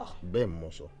jáde bẹ́ẹ̀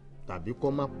mọ̀ sọ tàbí kó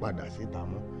má padà síta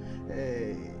mọ́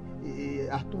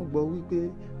àtúngbọ́ wípé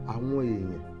àwọn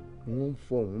èèyàn wọ́n ń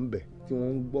fọhùn bẹ̀ tí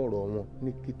wọ́n ń gbọ́rọ̀ wọn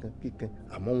ní kíkankíkan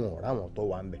àmọ́ wọn ò ráwọn tó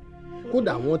wà ń bẹ̀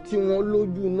kódà àwọn tí wọ́n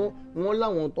lójú iná wọ́n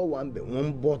láwọn tó wà ń bẹ̀ wọ́n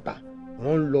ń bọ́ta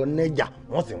wọ́n ń lọ nẹ́jà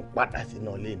wọ́n sì ń padà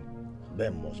sínú ilé ni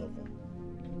bẹ́ẹ̀ mọ̀ sọ fún un.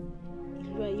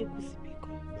 ìlú ayé kù síbi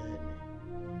kan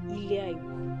ilé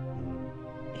àìwọ̀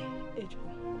ẹjọ́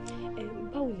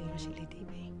báwo lèèyàn ṣe lè dé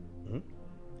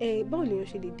ibẹ̀ báwo lèèyàn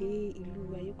ṣe lè dé ìlú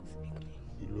ayé kù síbi kan.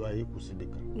 ìlú ayé kù síbi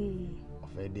kan ó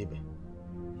fẹ́ débẹ̀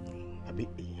àbí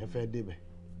èèyàn fẹ́ débẹ̀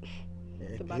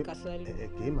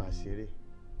kì í máa ṣeré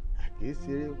kì í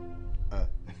ṣeré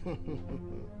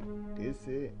kì í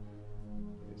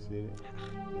ṣeré.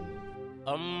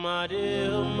 ọmọdé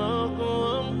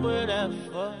ọmọkùn ń pèrè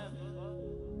fọ́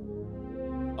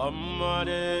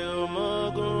ọmọdé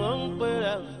ọmọkùn ń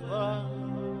pèrè fọ́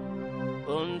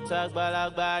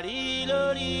òǹtàgbàlagbà rí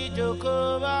lórí ìjókòó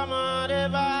bámọdé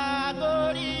bá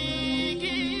gorí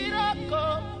kírọ́kọ́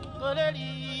kò lè rí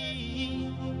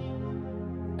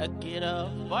ẹ kìlọ̀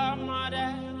fọ́mọdé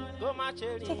kó má ṣe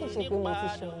rí nípa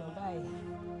dùn.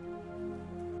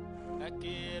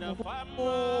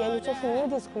 ẹni tó fún mi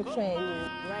description ẹ ní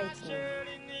right ni.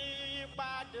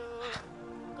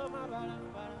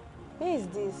 Who is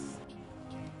this?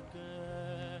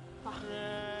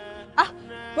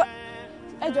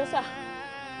 Ẹ jọ̀ọ́ sà,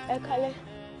 ẹ kálẹ́.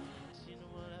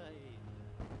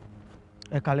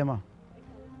 Ẹ kálẹ́ mà.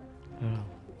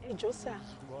 Ẹ jọ̀ọ́ sà,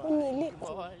 ó ní ilé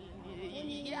kan.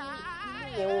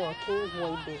 Ìyẹn wọn kì í wọ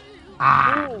ibẹ̀.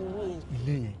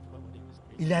 Ilé yẹn,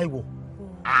 ilé àìwọ̀.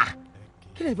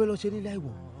 Kí lè fẹ́ lọ ṣe ní ilé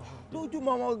àìwọ̀?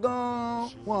 Lójúmọ́ wọn gan-an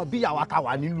wọn bí àwa ta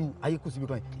wà nílùú ayé kù síbi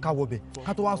kan yìí ká wọ bẹ̀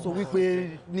ká tó wá sọ wípé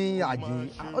ní àjè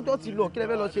ọjọ́ ti lọ kí lè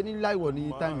fẹ́ lọ ṣe ní ilé àìwọ̀ ní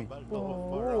táìmì. Mo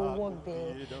wọ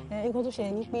bẹ̀ nǹkan tó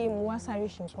ṣẹlẹ̀ ni pé mo wá sáré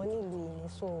ṣe nǹkan nílùú yìí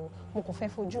so mo kàn fẹ́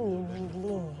fojú mi rí ilé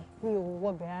yẹn mi ò wọ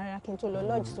bẹ̀ rárá kí n tó lọ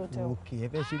lodge tó tẹ̀. Ok ẹ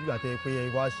fẹ́ ṣe bí àtẹ pé ẹ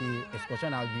wá ṣe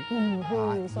excursion àbí.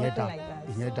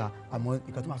 Ìyẹn dá àmọ́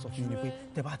nǹkan tó máa sọ fún mi ni pé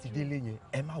tẹ bá ti délé yẹn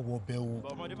ẹ má wọ bẹ̀ o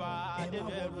ẹ má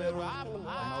wọ bẹ̀ o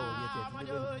ẹ má wọ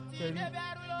bẹ̀ o rí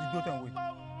igbó tẹ̀ ń wò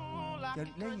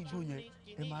lẹ́yìn igbó yẹn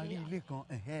ẹ máa rí ilé kan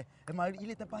ẹ máa rí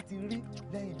ilé tẹ́ bá ti rí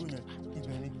lẹ́yìn igbó yẹn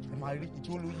ibẹ̀ ni ẹ máa rí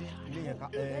igbó lórí ilé yẹn ká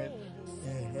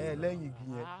lẹ́yìn igi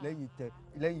yẹn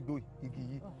lẹ́yìn igbó igi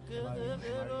yìí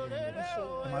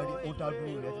ẹ máa rí ó dá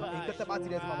dúró rẹ èyí tẹ́ bá ti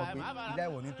rí ẹ ti máa mọ̀ pé ilé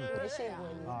àìwọ̀ ní tòótọ́.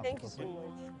 Thank you so much.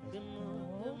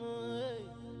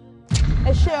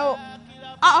 Ẹ ṣé o.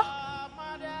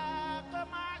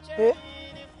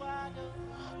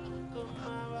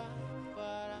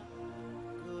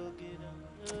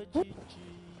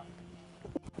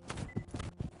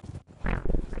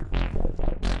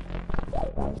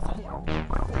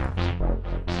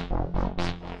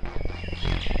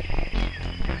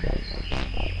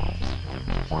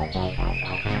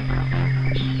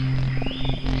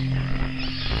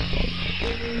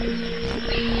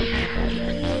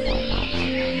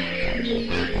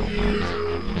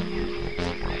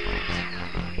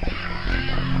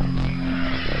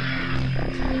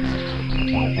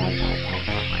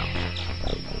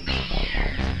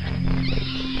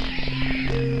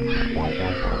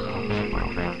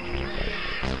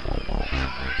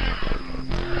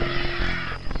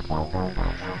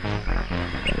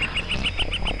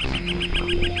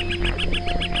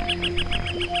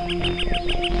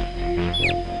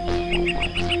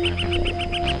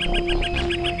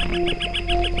 Ẹ̀yin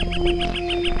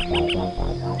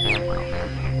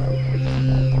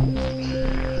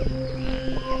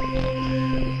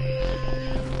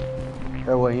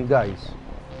guys,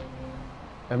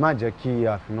 ẹ má jẹ́ kí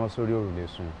a finá sórí òrùlé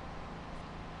sùn.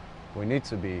 We need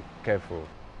to be careful,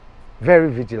 very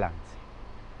vigilant.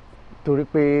 Torí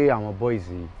pé àwọn boys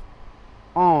yìí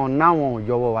náwọn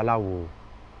yọwọ́ wa láwo.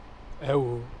 Ẹ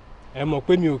wo, ẹ mọ̀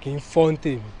pé mi ò kí ń fọ́n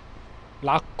tèmi.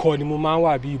 Lákọ ni mo máa ń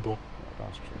wà bí ìbọn.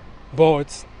 That's true.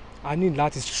 But I need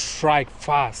láti strike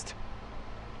fast.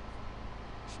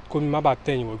 Kó mi má bàa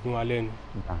tẹ̀yìn wọ̀gbìn wa lẹ́nu.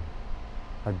 Dan,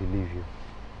 I believe you.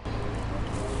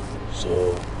 So,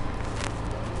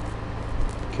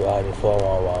 kí wàá ní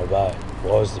 411 báyìí?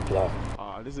 What's the plan?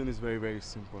 This thing is very, very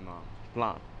simple now.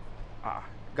 Plan.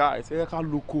 Guys, ẹ ká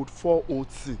lo code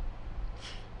 4OT.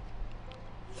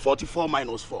 44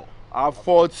 minus 4.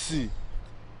 40.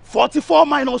 44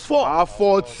 minus 4.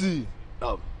 40.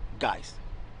 Guys,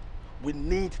 we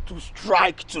need to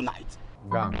strike tonight.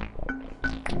 Gang.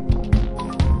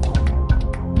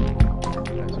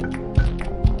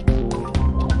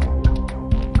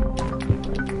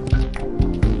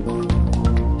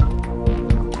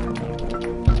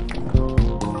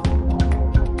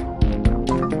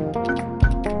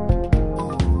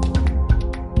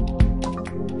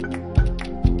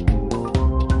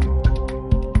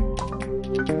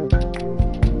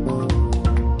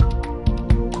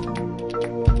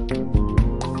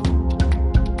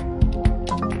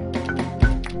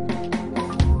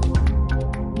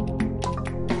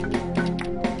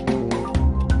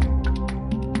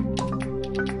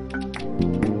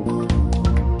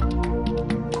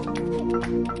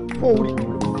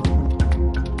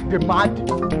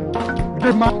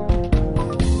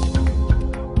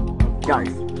 Guys,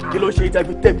 kí ló ṣe if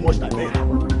you take much time, man?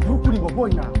 Look at your boy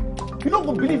now. You don't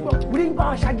go believe we didn't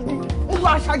buy a shagidi. Who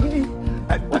buy a shagidi?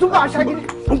 Who buy a shagidi?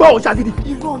 Who buy a shagidi?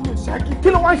 You know me, shagidi.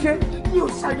 Kí ló wá ṣe? You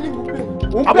shagidi mo pe.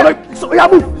 Abolo, so ya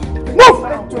move. Move.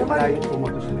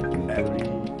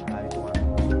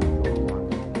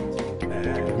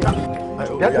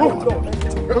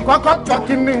 Kọ́kọ́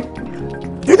talking me.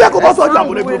 Dídé kò bá sọ́jà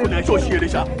àbúlé burúkú náà ṣó ṣe eré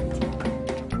ṣá.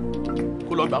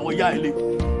 Kó lọ gbà wọ́n yá ilé.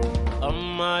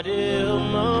 Ọmọdé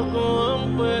ọmọkùn ń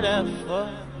pèrè fọ́.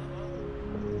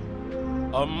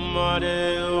 Ọmọdé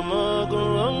ọmọkùn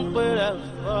ń pèrè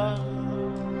fọ́.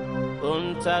 Ohun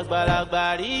tàgbàlagbà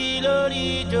rí lórí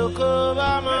ìjókòó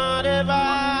bámọdé bá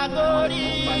gorí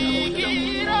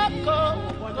kírọ́kọ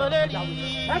tó lè rí.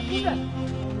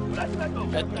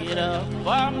 Ẹ̀kìrọ̀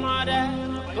fọ́mọdé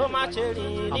kó má ṣe rí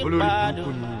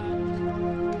nígbàdùn.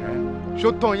 Ṣó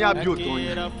tán yín àbí òtán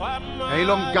yín? Ẹ̀yin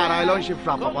ló ń gara ẹ ló ń ṣe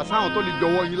fìlàpàpà sáwọn tó lè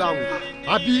jọwọ́ yín láwọn.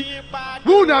 Àbí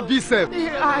who na be sef?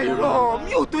 Àìrọ̀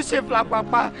mi ò tó ṣe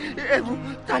fìlàpàpà ẹ̀rù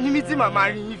ta ni mi tí màmá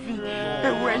rí yín fi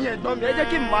ẹ̀rù ẹ̀yin ẹ̀gbọ́n mi ẹ jẹ́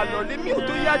kí n máa lọlé mi ò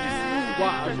tó yájú sí i. Wá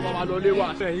àṣọ máa lọlé wá.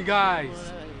 Ẹ̀yin guys,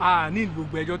 a ní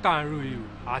gbogbo ẹjọ́ tá à ń ròyìn o.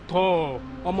 Àtọ̀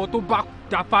ọmọ tó bá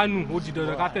Japanu ó di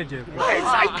dandan ká tẹ̀jẹ̀.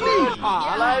 Exactly.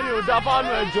 Aláìní ò Japanu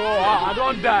ẹjọ́, I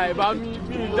don die bá mi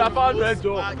Japanu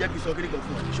ẹjọ́. Jẹ́ kí n sọ kí ni kan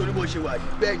fún ọ, ṣorí bó ṣe wà yìí,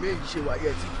 bẹ́ẹ̀ ni èyí ṣe wà yìí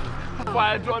ẹ̀ tí. Fa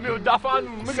ẹjọ́ mi ò Japanu.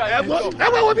 Ẹ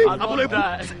wo bí abúlé kú,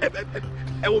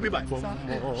 ẹ wo bí báyìí,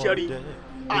 ṣẹ́rí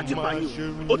àti pààyàn,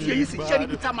 ó ti yẹ yín sí, ṣẹ́rí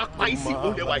bí tá a máa pa yín sí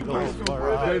òun lẹ́wà yìí.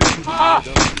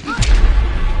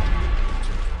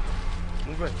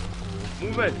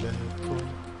 Move it.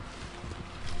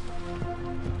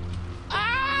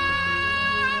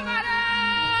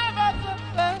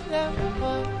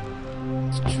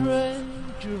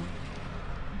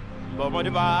 Bọ̀mọdé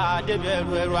bá débi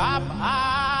ẹrù ẹrù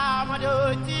àmọ́dé ò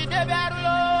ti débi ẹrù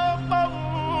ló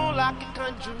gbóhùn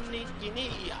lákìkanjú ní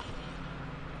jìnnìyà.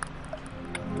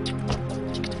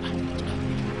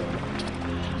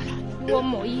 Wọ́n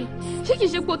mọ̀ yìí, ṣé kìí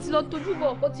ṣe pé o ti lọ tójú bọ̀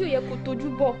ọ̀pọ̀ tí ò yẹ kó tójú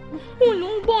bọ̀? Òun ló ń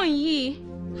gbọ̀n yìí.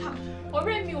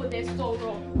 Ọ̀rẹ́ mi ò dẹ̀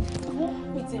sọ̀rọ̀. Wọ́n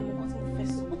mi ti ẹ̀mọ́ kan tí mo fẹ́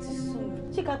sọ, ó ti sùn.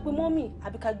 Ṣé ká pe mọ́mì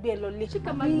àbí ká gbé ẹ lọlé? Ṣé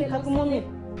ká máa gbé ẹ lọ sílé?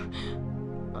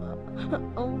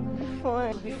 I'll be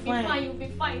fine. You'll be fine, you'll be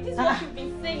fine. This is what you've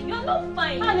been saying. You're not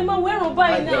fine. A lè máa wẹ́rùn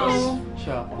báyìí náà.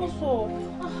 Sure. Also.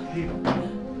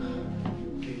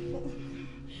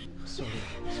 Sorry.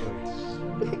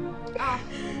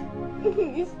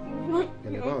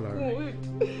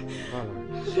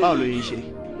 Báwo ló yín ṣe?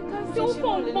 Still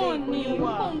pọ̀npọ̀n.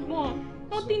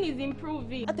 Nothing is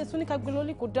improving. Àtẹ̀sùn ní ká gbé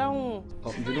lọlé kò dáhùn.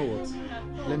 You know what?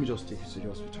 Let me just take you to the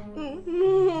hospital.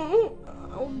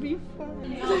 I'll be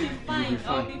fine. I'll be fine.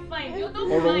 I'll be fine. You're not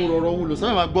ọ̀rọ̀ òun lò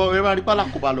sọ́yìn máa gbọ́ ẹ máa rí pálá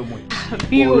kó ba lọ́mọ ẹ̀.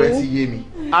 Bí o. ọ̀rọ̀ ẹ ti yé mi.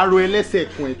 Aró ẹlẹ́sẹ̀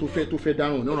kan ẹ̀ tó fẹ́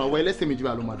dárùn nínú àwọn ẹlẹ́sẹ̀ méjì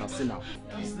bá ló máa dà sí náà.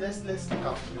 Please let's look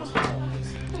out for yourself.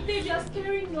 Today you are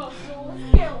scaring us. So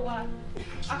scare what?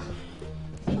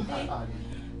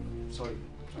 sorry.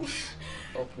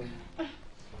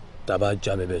 Tá bá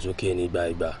já bẹ̀bẹ̀ sókè nígbà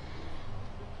ìgbà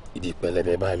ìdí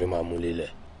pẹlẹbẹ báyìí ló máa mú lélẹ̀.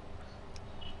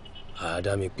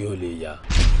 Àádá mi pé ó lè yá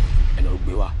ẹ lọ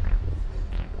gbé wá.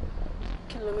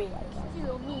 Kí ló mean?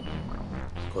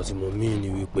 Nǹkan tí mo mean ni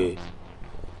wípé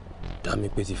dá mi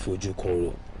pé ti fojú kan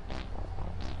rò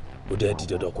ó dẹ́ di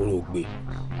dandan kó rò gbé.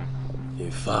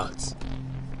 In fact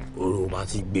oró máa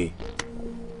ti gbé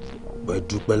bẹ́ẹ̀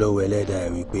dúpẹ́ lọ́wọ́ ẹlẹ́dàá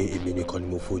ẹ̀ wípé èmi nìkan ni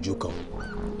mo fojú kan.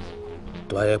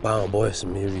 Tó bá yẹ pé àwọn boys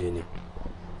mi rí ni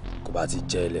kò bá ti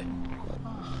jẹ́ ẹlẹ́.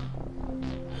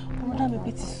 Ọmọ dá mi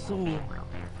pé ti sú mi.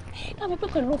 Dá mi pé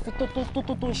pẹ̀lú òfin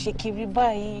tó ń ṣe kiri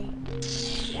báyìí.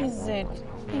 Shized,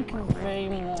 thank you very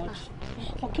much.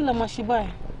 Kí la máa ṣe báyìí?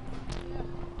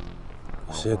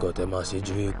 Kò sí nǹkan tẹ́ máa ṣe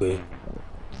ju wípé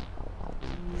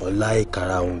ọlá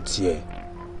ìkara ohun tiẹ̀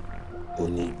ò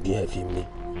ní bí ẹ fi mí.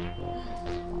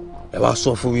 Ẹ wá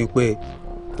sọ fún wípé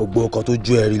gbogbo nǹkan tó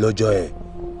ju ẹ̀rí lọ́jọ́ ẹ̀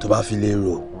tó bá fi lè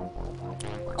rò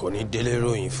kò ní délé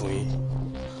ròyìn fún yín.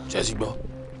 Ṣé ti gbọ́?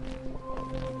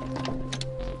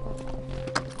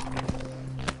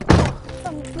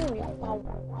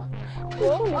 I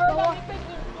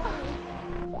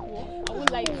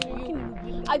won't lie to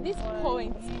you. At this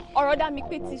point, ọ̀rọ̀ dá mi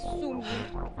pé ti sú mi.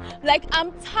 Like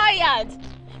I'm tired.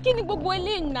 Kí ni gbogbo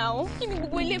eléyìí now? Kí ni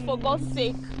gbogbo eléyìí for God's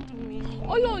sake?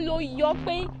 Ọlọ́run ló yọ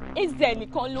pé Eze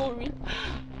nìkan lórí.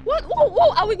 What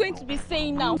are we going to be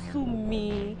saying now? Sú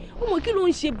mi. Ọmọ kí ló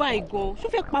ń ṣe báyìí gan? Ṣó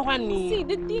fẹ́ pa wá ni? See,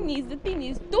 the thing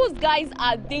is, those guys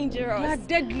are dangerous. They are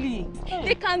deadly.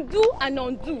 They can do and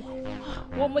undo.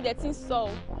 Wọ́n mo dẹ̀ ti ń sọ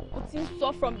o ti ń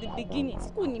sọ from the beginning.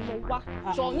 School ni mo wá.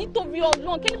 Jọ nítorí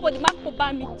Ọlọ́run kí anybody má kó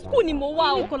bá mi. School ni mo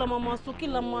wá o. Kí la máa sọ, kí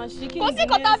la máa ṣe, kí kò sí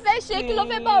nǹkan tá a fẹ́ ṣe, kí ló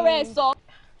fẹ́ bá ọ̀rẹ́ ẹ̀ sọ.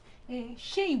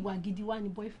 Ṣé ìwà gidi wá ni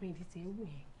boyfriend ti ń wò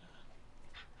yẹn?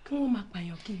 Kí wọ́n máa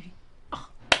pààyàn kiri.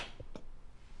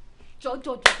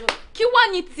 Jọjọ kí wá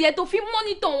ní tiẹ̀ tó fi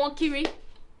mọ́nítọ̀ wọn kiri?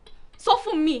 Sọ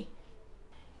fún mi.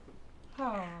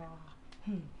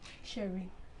 Sherry,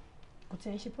 kò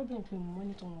tẹ̀ ẹ́ ṣe problem pé mo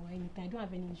monitor wọn or anything. I don't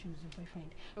have any issues with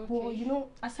boyfriend. Okay. But you know,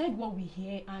 aside what we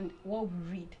hear and what we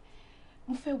read,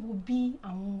 mo fẹ́ wo bí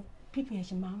àwọn people yẹn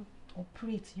ṣe máa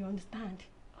operate, you understand?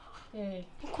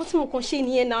 Nǹkan tí mo kàn ṣe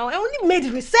nìyẹn now. I only made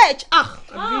research.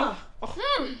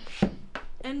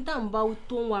 Ẹni tá à ń bá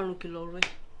tó ń warun kìlọ̀ rẹ̀,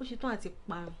 ó ṣe tán àti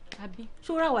parun.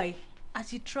 Ṣọ́ra wa yìí, a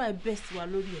ti try best wa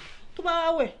lórí ẹ̀. Tó bá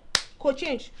wá wẹ̀, kò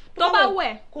change. Tó bá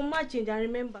wẹ̀, kò má change, and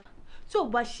remember. Tí o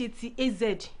bá ṣe ti AZ,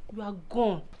 you are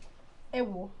gone. Ẹ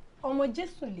wo, ọmọ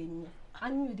Jésù lè ní, a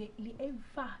ní òde ilé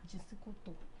ever Jésù kò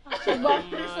tó. Ṣùgbọ́n,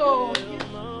 so,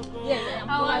 yeah,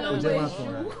 àwọn àlọ́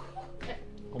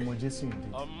ọmọ Jésù ìdí.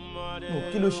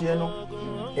 Kí ló ṣe ẹ́ náà?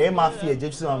 Ẹ máa fi ẹ̀jẹ̀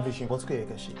Jésù máa fi ṣe nǹkan tó kẹ̀yẹ̀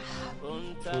kẹ̀ ṣe.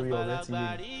 Sórí ọ̀rẹ́ ti yé mi.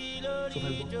 Tó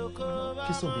fẹ́ gbọ́,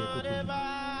 kí sóbi ẹ̀ kó tóbi,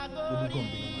 olúgàn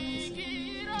bí lọ́mọ kì í sí.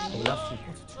 Ọ̀la fi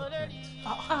ìkọ́ tuntun.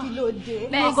 Kí ló dé?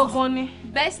 Best gangan ni.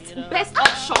 Best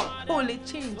option. O lè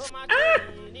change.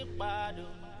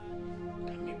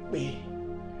 Dàmí pé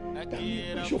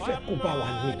ṣó fẹ́ kó bá wa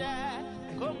ní.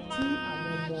 Tí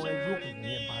àwọn ọmọ ẹgbẹ́ òkùnkùn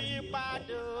yẹn bá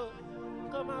rí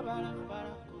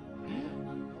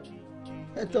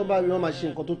ẹ tó bá rí wọn máa ṣe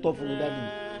nǹkan tó tọ́ fún mi dáàbì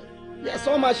yes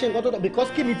wọn máa ṣe nǹkan tó tọ́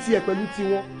because kí ni tiẹ̀ pẹ̀lú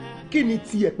tiwọn kí ni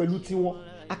tiẹ̀ pẹ̀lú tiwọn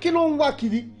àkí ló ń wá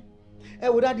kiri ẹ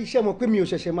wò dáàdì iṣẹ́ mọ̀ pé mi ò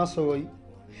ṣẹ̀ṣẹ̀ máa sọ̀rọ̀ yìí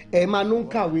ẹ máa ló ń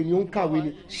kàwé ni ó ń kàwé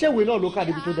ni ṣéwèé náà ló kà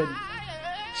débi tó dé yìí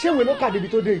ṣéwèé ló kà débi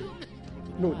tó dé yìí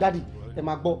no dáàdì ẹ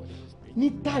máa gbọ́ ní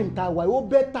time tá a wà ó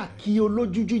bẹ́tà kí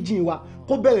olójú jíjìn wa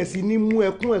kó bẹ̀rẹ̀ sí ní mú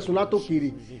ẹkún ẹ̀sùn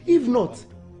látòkèrè if not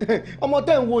ọmọ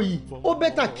tẹ́ ń wo yìí ó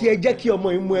bẹ́tà kí ẹ jẹ́ kí ọmọ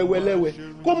yìí mú ẹwẹ́ lẹ́wẹ́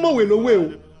kó mọ̀wé lówé o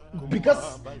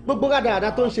because gbogbo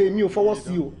rádaràda tó ń ṣe mi ò fọwọ́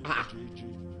sí o.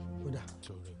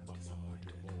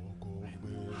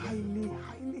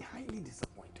 highly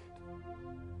disappointed.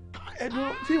 ẹ̀dùn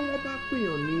tí wọ́n bá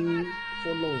pèèyàn ní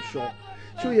fọlọ́ọ̀ṣọ́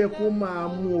ṣé ó yẹ kó máa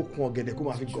mú okùn ọ̀gẹ̀dẹ̀ kó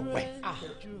máa fi gọ̀pẹ́.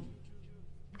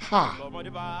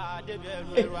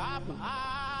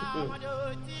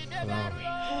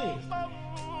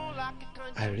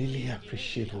 I really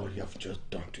appreciate what you have just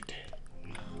done today.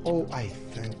 Oh, I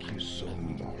thank you so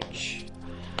much.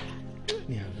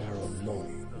 Ní agbára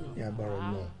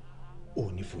Ọlọ́run,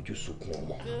 ò ní fojú sunkún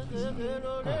ọmọ.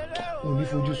 Ò ní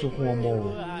fojú sunkún ọmọ o.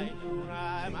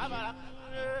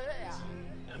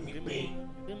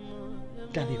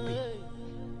 Dàbí pé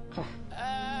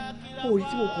orí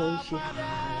tí mo kàn ń ṣe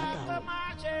látàárọ̀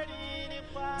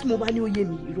tí mo bá ní ó yé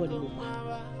mi irọ́ ni mo pa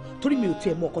torí mi ò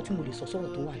tiẹ̀ mọ ọkọ tí mo lè sọ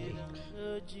sọ̀rọ̀ tó wà lẹ́yìn.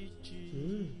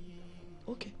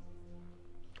 Ok,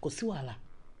 kò sí wàhálà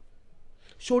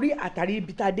sórí àtàrí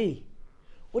ibi tá a dé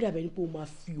ó dàbẹ̀ ní pé o máa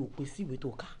fi òpin sí ìwé tó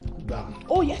kà.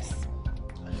 Oh yes,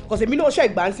 Because èmi náà ṣe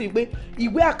ìgbà ń sìn pé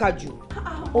ìwé àkàjù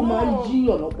ó máa ń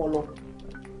yíyàn lọ́pọlọ.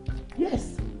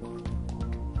 Yes.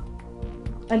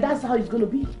 And that's how it's going to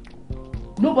be.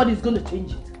 Nobody's going to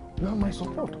change it. You have my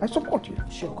support. I support you.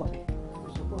 Sure, God.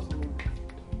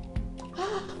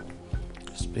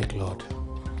 Speak, Lord.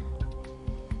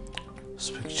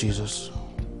 Speak, Jesus.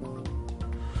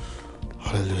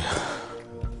 Hallelujah.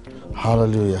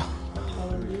 Hallelujah.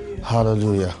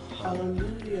 Hallelujah.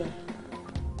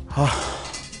 Hallelujah.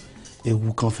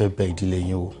 Ewu kan fẹ́ bẹ ìdílé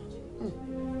yín o.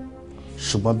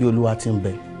 Ṣùgbọ́n bí Olúwa ti ń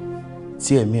bẹ,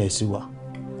 tí ẹ̀mí ẹ̀ sì wà,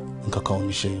 nǹkan kan ò ní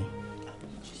ṣe yín.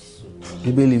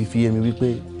 Bíbélì fi yé mi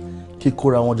wípé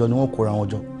kíkóra wọn jọ ni wọ́n kóra wọn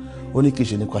jọ. Ó ní kì í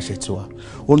ṣe nípa àṣẹ tiwa.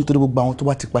 Ó ní torí gbogbo àwọn tó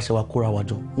bá ti pàṣẹ wa kóra wa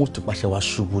jọ, wọ́n ti pàṣẹ wa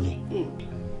ṣubú ni.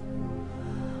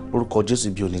 Orúkọ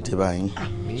Jésù bí òní dé báyìí.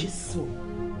 Àmín. Jésù.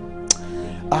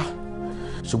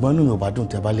 Ṣùgbọ́n inú mi ò bá dùn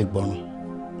tẹ́ bá lè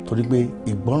gbọ́ràn. Torí pé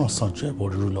ìgbọ́ràn sàn ju ẹbọ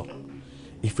rírú lọ.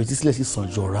 Ìfetísílẹ̀ sì sàn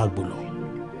ju ọ̀rọ̀ àgbò lọ.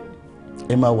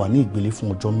 Ẹ máa wà ní ìgbélé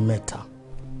fún ọjọ́ 3.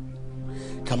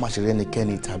 Ká má ṣe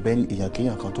rẹ́nikẹ́ni tàbí èèyàn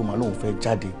kéèyàn kan tó máa lóun fẹ́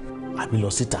jáde àbí lọ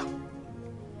síta.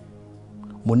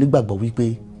 Mo nígbàgbọ́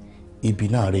wípé ibi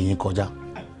náà rẹ̀ yín kọjá.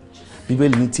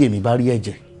 Bíbélì ní tí èmi bá rí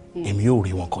ẹ̀jẹ̀, èmi yóò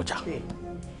rí wọn kọjá.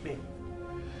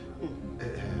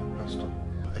 Pastor,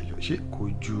 ṣé kò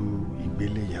ju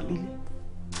ìgbélé yẹn lọ?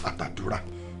 Àtàdúrà.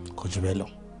 Kò jù bẹ́ẹ̀ lọ.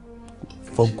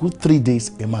 For good 3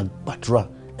 days, ẹ máa gbàdúrà,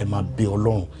 ẹ máa bẹ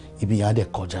Ọlọ́run, ibi yẹn á dẹ̀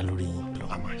kọjá lórí yín.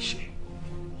 A máa ṣe.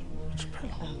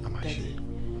 A máa ṣe.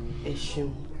 Ẹ ṣeun,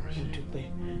 mo dúpẹ́.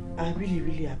 I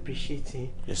really appreciate it.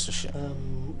 Yes, sir.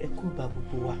 Ẹ kú bá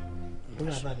gbogbo wa.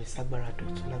 Olúwa bá mi ságbára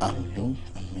dọ̀tun lágbára. Amen.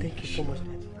 Thank you so much,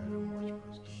 Daddy.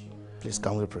 Please,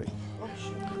 can we pray?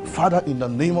 Father, in the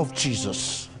name of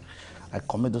Jesus, I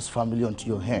commit this family unto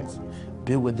your hands.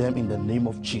 Be with them in the name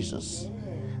of Jesus.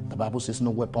 The Bible says,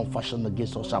 no weapon fashioned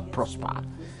against us shall prosper.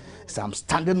 So I'm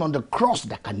standing on the cross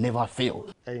that can never fail.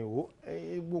 Ẹ̀yin wo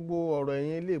gbogbo ọ̀rọ̀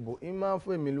ẹ̀yin eléèbó ń máa ń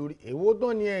fún èmi lórí èwo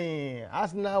tó ní ẹ̀yin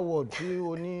Arsenal word tí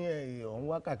o ní ọ̀hún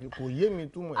wákàtí kò yé mi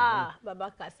túmọ̀ ẹ̀.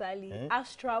 Baba Kasali,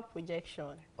 astral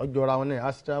projection. Ọjọ́ra wọn náà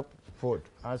astral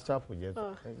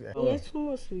projection. Ìyẹn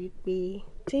túmọ̀ sí wípé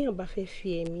téèyàn bá fẹ́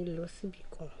fi ẹ̀mí lọ síbì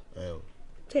kan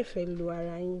tẹ́ fẹ́ lo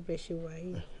ara yín bẹ́ẹ̀ ṣe wà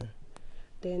yìí,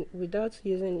 then without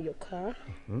using your car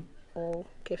or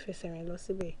kẹfẹsẹ̀ rìn lọ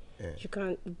síbẹ̀, you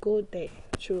can go there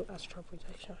through astral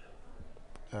projection.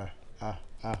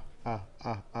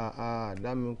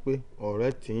 Dá mi pé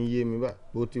ọ̀rẹ́ tí ń yé mi báyìí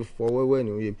bó ti fọ wẹ́wẹ́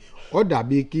ni ó yé mi. Ó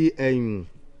dàbí kí ẹ̀yin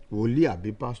wòlíì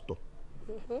àbí pásítọ̀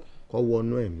kó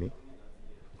wọnú ẹ̀mí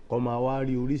kó máa wá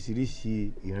rí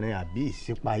oríṣiríṣi ìrìn àbí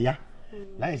ìṣípayá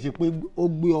láì ṣe pé ó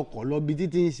gbé ọkọ̀ lọ bí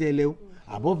títí ń ṣẹlẹ̀ o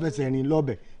àbọ̀ fẹsẹ̀ rìn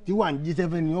lọ́bẹ̀ tí wà ń jíṣẹ́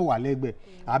fẹ́ ni ó wà lẹ́gbẹ̀ẹ́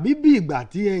àbí bí ìgbà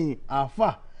tí ẹ̀yin àáfà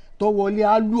tó wọlé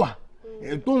alúà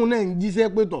tóun náà ń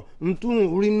jíṣẹ́ pé tọ̀ ń tún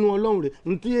orí inú ọlọ́run rẹ̀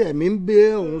ń tí ẹ̀mí ń bẹ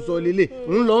òun sọ lélẹ̀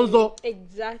ń lọ ń sọ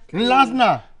ńlásnà.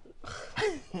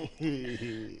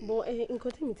 Bọ́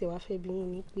nǹkan tí mi ti wá fẹ́ bí yín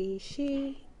ni pé ṣé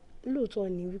lóòótọ́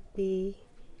ni wípé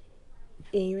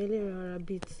èèyàn ẹlẹ́ran ara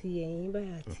bíi ti ẹ̀yin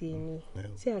báyà àti èmi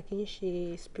tí a kì í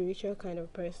ṣe spiritual kind of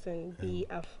person bíi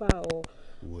afa or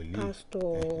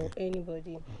pastor or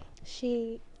anybody,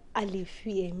 ṣé a lè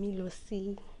fi ẹ̀mí lọ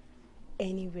sí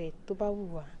anywhere tó bá wù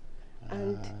wá?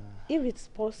 And if it's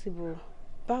possible,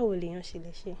 báwo lèèyàn ṣe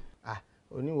lè ṣe?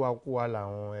 Oníwàkúwà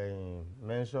làwọn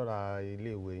mẹ́ńsọ̀rà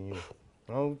iléèwé yín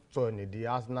o wọ́n sọ ní di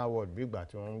Arsenal word bí ìgbà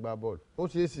tí wọ́n ń gbá bọ́ọ̀lù ó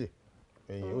ṣeéṣe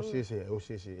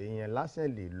èèyàn lásán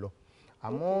lè lọ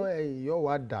àmọ́ yóò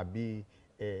wá dàbí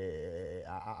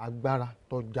agbára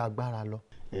tó já agbára lọ.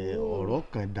 Ọ̀rọ̀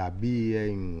kan dàbí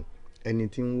ẹni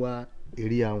tí ń wá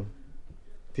eré ahun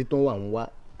títún wà ń wá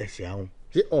ẹsẹ̀ ahun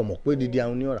ṣé ọmọ pé dídí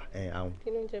ahun ní ọ̀rà ahun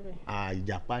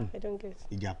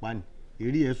ìjàpá ni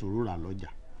eré ẹ̀ sòrò rà lọ́jà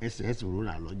ẹsẹ̀ ẹ̀ sòrò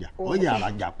rà lọ́jà ọ̀yà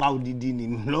àràjàpá odidi ni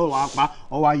lọ́wọ́ apá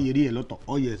ọwọ́ ayẹ̀rí ẹ̀ lọ́tọ̀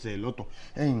ọ̀yà ẹsẹ̀ ẹ̀ lọ́tọ̀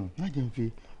má jẹ́ n fi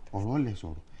ọ̀rọ̀ lẹ̀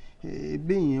sọ̀rọ̀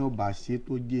béèyàn ọba ṣe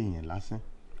tó jẹ́ èèyàn lásán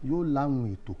yóò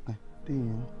láwọn ètò kan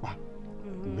téèyàn ń pa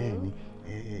bẹ́ẹ̀ ni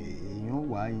èèyàn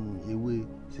wà ewé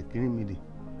sèkérèmídì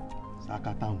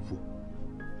sàkátàǹfò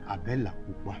àbẹ́là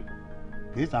pupa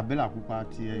kìí sàbẹ́là pupa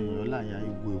ti ẹ̀yìn ọláyà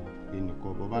igbó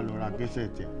ẹnìkan bọ́bá lọ ra gẹ́sẹ̀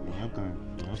tẹ̀ èèyàn kan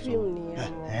èèyàn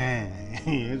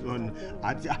sọ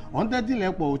àti àwọn tẹ́tí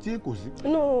lẹ́pọ̀ ò tí kò sí.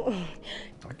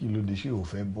 kí ló dé ṣé ò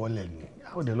fẹ́ bọ́lẹ̀ ni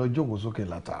àwọn ọ̀dẹ̀ lọ jókòó sókè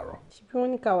látàárọ̀. ṣé bí wọ́n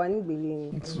ní ká wà nígbèlè ni.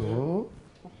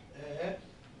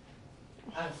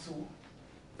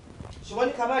 ṣùgbọ́n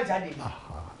ní ká má jáde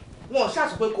ni wọn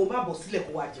ṣàṣù pé kó má bọ̀ sílẹ̀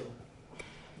kó wá jẹun.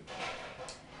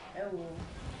 ẹ wo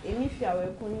èmi fi àwọn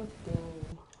ẹkún ní tèmi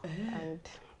and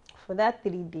for that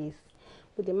 3 days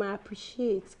but they might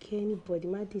appreciate kí anybody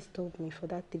might disturb me for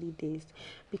that 3 days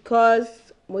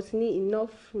because mo ti ní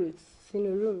enough fruits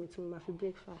sínú room mi tí mo máa fi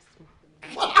breakfast.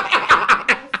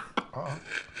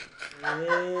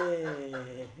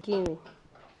 Gimme.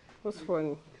 What's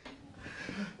funny?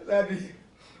 Daddy,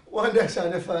 one day shall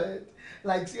never.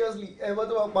 Like seriously,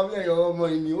 what about Pamela your ọmọ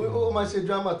yìí? Ó máa ṣe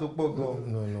drama tó pọ̀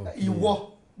gan. No.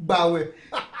 Ìwọ gbàwẹ̀.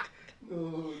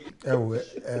 Ẹ wo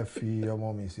ẹ fi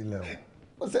ọmọ mi sílẹ̀ o.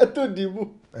 Ó ṣe tó dìbò.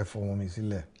 Ẹ fọmọ mi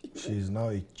sílẹ̀. She is now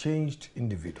a changed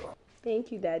individual.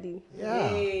 Thank you, Daddy. Yeah.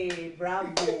 Hey,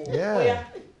 bravo. Yeah. Oh, yeah.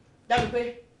 Daddy,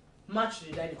 pay. Match to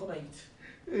the daddy. Come and eat.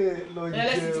 Yeah, Lord,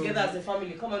 let's sit together as a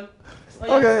family. Come on. Oh,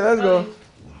 yeah. Okay,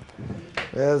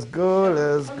 let's go.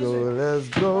 Let's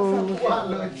go.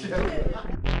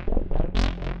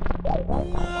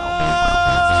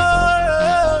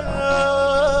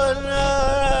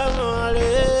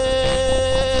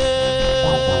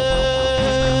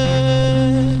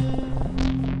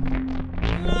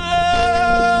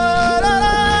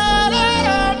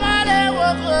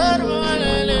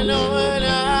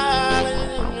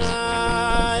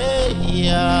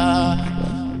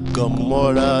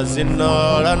 Gamora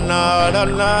zinora nara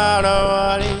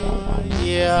nara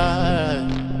yeah.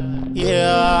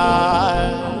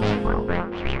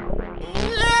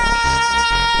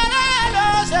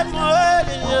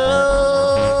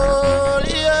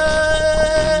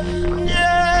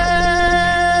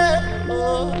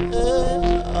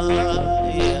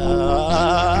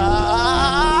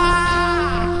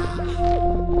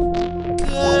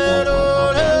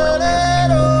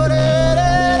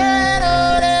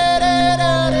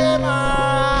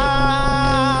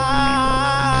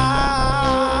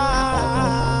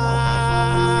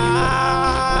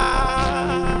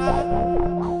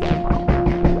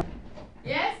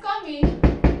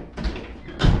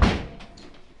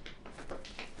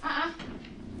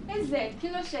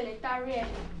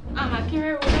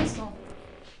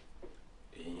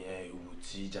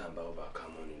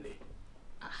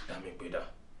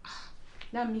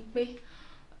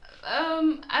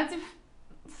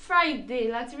 Friday,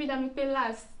 láti rí Dami pé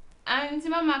last, and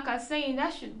Mama was saying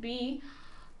that should be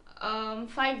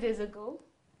 5 days ago.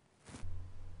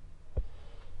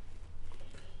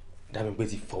 Dami pé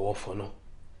ti fọwọ́ fọnà.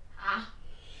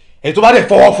 Ẹ tó bá dé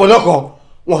fọwọ́ fọnà kan,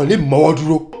 wọ́n lè mọ́wọ́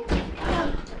dúró.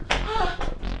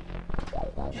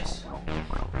 Yes.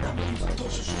 Dami pé ti tọ́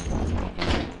ṣoṣo.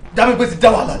 Dami pé ti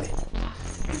dá wàhálà lẹ̀.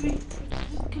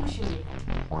 Kí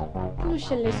ló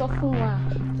ṣẹlẹ̀ sọ fún wa?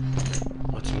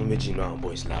 Wọ́n ti mú méjì nínú àwọn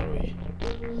boys láàárọ̀ yìí.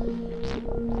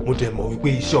 Mo dẹ̀ mọ̀ wípé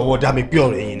iṣẹ́ ọwọ́ Dami pé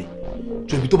ọ̀rẹ́ yín ni.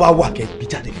 So ibi tó bá wà kẹ́ gbé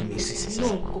jáde fún mi sí. No,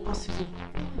 kò possible.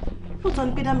 Lóòótọ́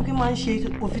ni pé Dami pé máa ń ṣe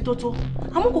òfin-tótó.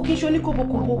 Àmọ́ kò kí n ṣe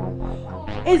oníkóbókóbó.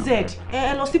 AZ,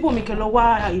 ẹ lọ síbòmí kẹ́ lọ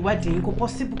wá ìwádìí yín, kò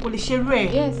possible, kò lè ṣe rú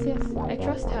ẹ̀. Yes, I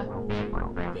trust her.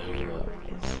 Very well.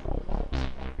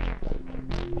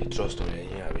 You trust ọ̀rẹ́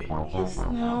yín àbí? Yes,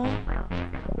 now.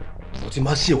 Mo ti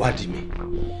máa ṣèwádìí mi.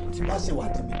 Tí bá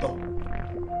ṣèwádìí mi tán,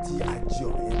 tí àjí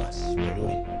ọ̀rẹ́ yẹn bá ṣì mí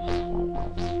lórí.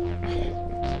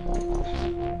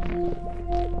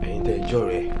 Ẹ̀yin tẹ́ ẹjọ́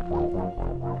rẹ̀,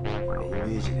 ẹ̀yin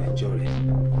méjì tẹ́ ẹjọ́ rẹ̀.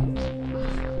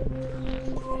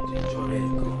 Ẹjọ́ rẹ̀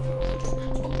gan.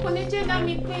 Kò ní jẹ́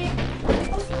Dami pé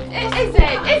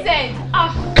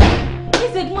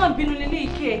AZ máa bínú lélé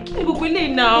ike. Kí ni gbogbo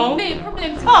eléyìí náà? Babe,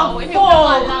 problem ti wà o. Èmi ò fẹ́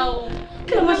wà láò.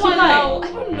 Kí ló máa ṣe báyìí?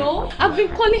 I don't know. I've been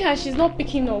calling her, she's not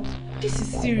picking up. This is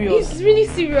serious. It's really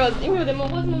serious. Èmi ò dẹ̀ mọ̀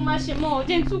bó ti mo máa ṣe mọ́ ọ.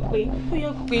 Jẹ́ n tún pé. Ó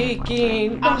yẹ pé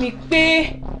again. Bá mi pé.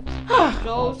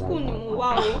 Jọ school ni mo wá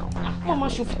o. Wọ́n máa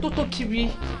ṣòfin tó tó kiri.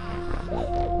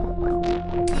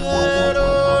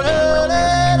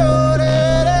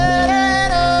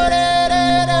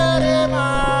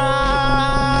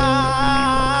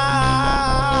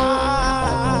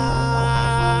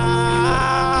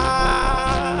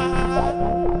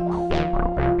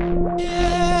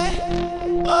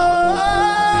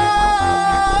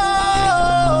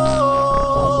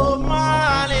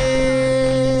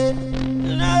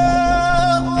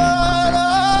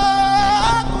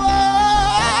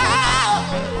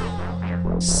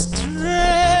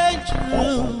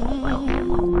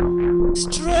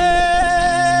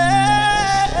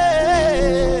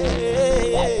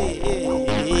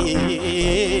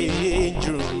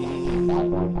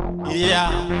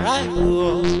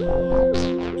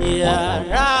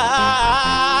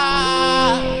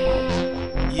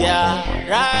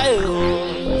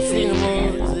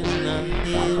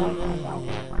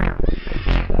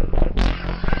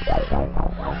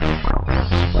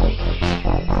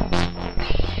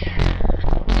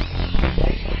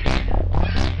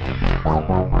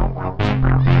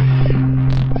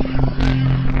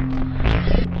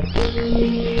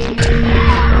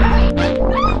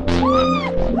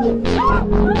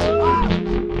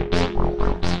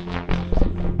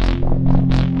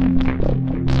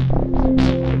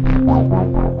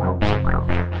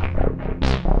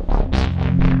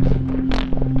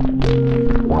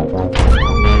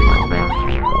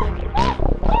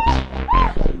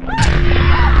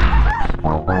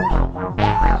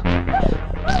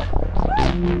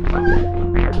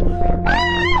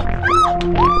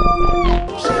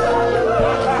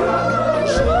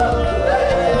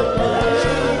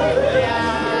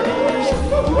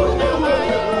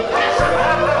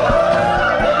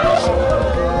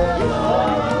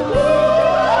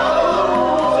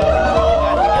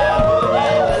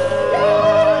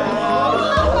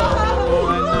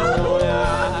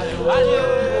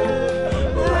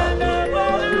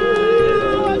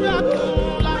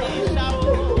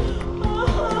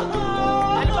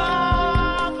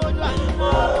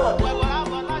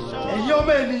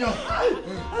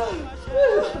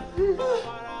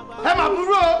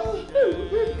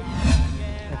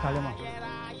 kalẹ́ mà.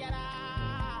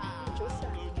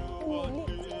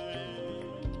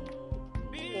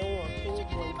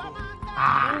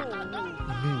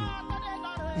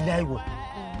 Ilé ìwọ̀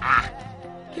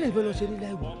kí lè fẹ́ lọ ṣe nílé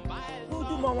ìwọ̀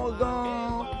lójúmọ́ wọn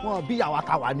gan-an wọn bí àwa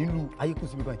ta wà nílùú ayé kù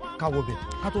síbi báyìí ká wọ bẹ̀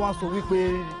ká tó wá sọ wípé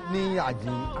ní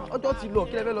àjìn ọjọ́ ti lọ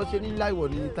kí lè fẹ́ lọ ṣe nílé ìwọ̀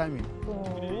ní táìmì.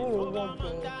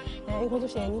 nǹkan tó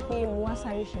ṣẹlẹ̀ ni pé mo wá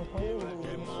sáré ṣe nǹkan lóru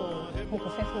mi so mo kò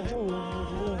fẹ́ fojú mi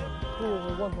rí mi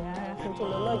ò wọ bẹ̀ rárá fún tó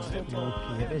lọ lọ́ọ̀jì tó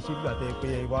tọ́. ẹ fẹ́ ṣe bí àtẹ pé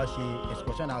wá ṣe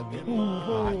excursion àgbẹ̀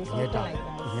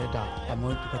ìyẹn dá àmọ́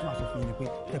ìkọ́ tí wàá sọ fún yín ni pé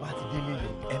tẹ bá ti délé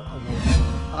yẹn ẹ má wọ.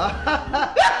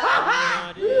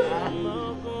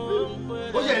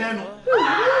 ó ṣe lẹ́nu.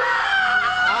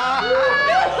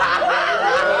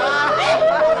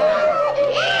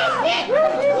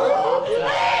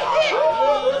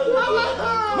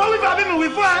 mo wí fún mi wí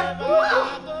fún ẹ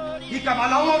ìkàmà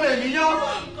làwọn ọmọ ènìyàn.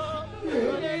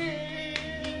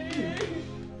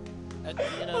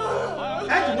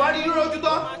 ẹ ti wá rí lójú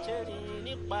tán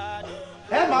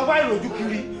ẹ máa wá ìròjú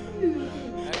kiri.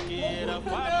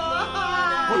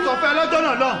 mo sọ fún ẹ lọ́jọ́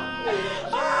náà lọ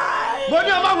mo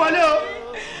ní ọmọ wọlé o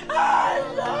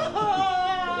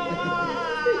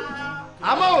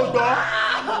àmọ́ ò gbọ́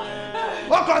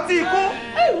ọkọ̀ tí ikú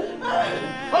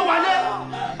ó wọlé.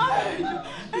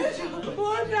 ó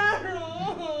dàrú.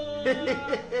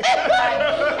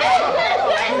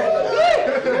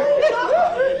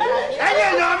 ẹ̀yin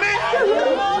èèyàn mi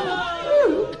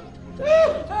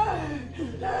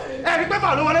ẹ̀rí pé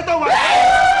bàálù wọlé tó wọlé.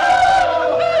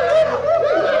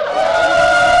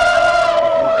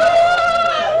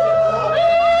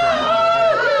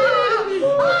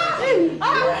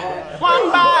 wọ́n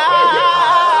bá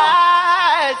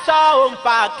ẹ̀ṣọ́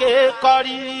òǹfààké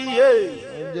kọrí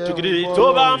jìgìdì tó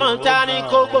bá mọ̀ ta ní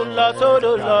kókó lọ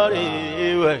sódò lọ rè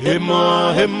wẹ̀. hímọ̀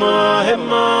hímọ̀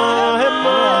hímọ̀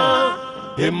hímọ̀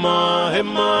hímọ̀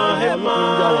hímọ̀ hímọ̀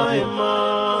hímọ̀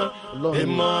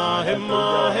hímọ̀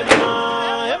hímọ̀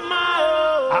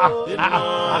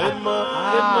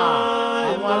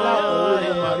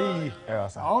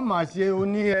àwọn máa ṣe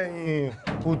oní ẹ̀yìn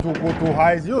kòtòkòtò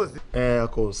àìsí òsì.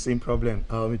 kò sí problem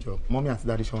mọ́mí àti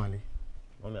dáàdi ṣọ́ wà lé.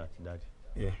 mọ́mí àti dáàdi.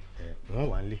 wọ́n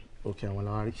wà lé. ok àwọn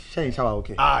làwọn rí ṣẹ́yìn ṣáwà ok.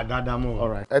 dáadáa mọ́. all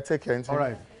right ẹ take care. all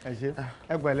right ẹ ṣe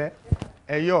ẹ pẹ̀lẹ́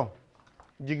ẹ yọ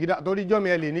jìgìdá torí jọ́mi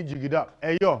ẹ lè ní jìgìdá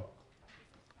ẹ yọ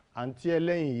àǹtí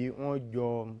ẹlẹ́yìn yìí wọ́n jọ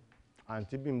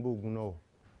àǹtí Bimbo ogun náà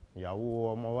ìyàwó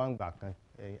ọmọ wa ń gbà kan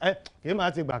kì í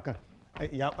máa ti gbà kan kì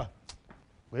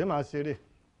í máa ṣeré.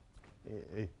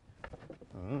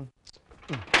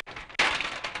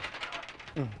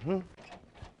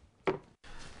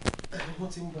 Wọ́n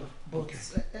ti ń bọ̀ but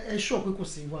ẹ ṣọ́ pé kò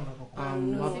sí wàhálà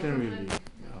kankan. Nothing really.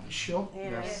 Sure?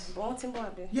 Yes. But wọ́n ti ń bọ̀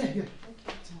àbí? Yeah. Okay.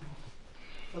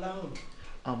 Fọláhàn.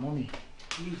 Mommy.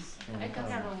 Please. Ẹ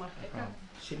káàárọ̀ ma.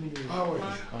 Ṣé mi lè rí? How are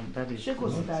you? Daddy. Ṣé kò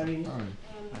sí tari?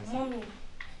 Mọ́mí,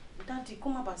 dáàdi kó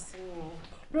má bàa sí wọn.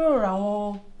 Lóòrò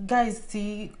àwọn guys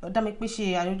tí Dámipé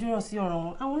ṣe àyọjúràn sí ọ̀rọ̀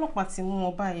wọn, àwọn ọlọ́pàá ti mú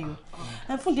wọn báyìí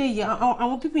o. Fúnde yìí,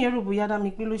 àwọn pípín yẹn rò bóyá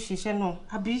Dámipé ló ṣe iṣẹ́ náà,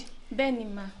 àbí? Bẹ́ẹ̀ ni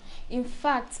ma, in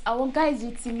fact, àwọn guys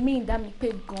yìí ti mean Dámipé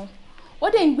gan. Ó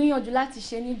dẹ̀ ń gbìyànjú láti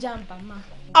ṣe ní jàǹbá ma.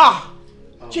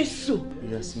 Jésù!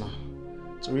 Yes ma.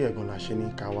 Torí ẹ̀gbọ́n la ṣe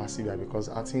ní ká wá síbẹ̀ because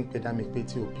a ti ń pe Dámipé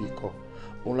tí ò bí ikọ̀.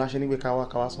 Òun la ṣe ní pé ká wá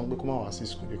sọ pé kó má wá sí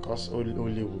school because ó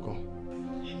léwu gan.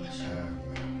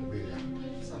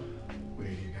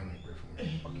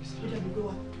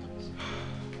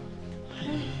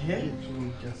 Ètò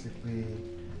jásí pé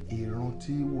ìran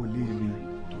tí wòlíì rí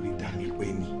torí Dámipé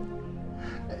ni.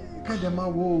 Kẹ́dẹ̀ máa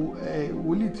wo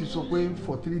wòlíì ti sọ pé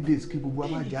for 3 days kí gbogbo wa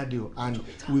máa jáde o and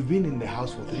we've been in the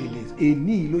house for 3 days.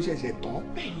 Èní ló ṣẹ̀ṣẹ̀ tán.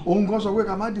 Òun gan sọ pé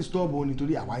ká má disturb òun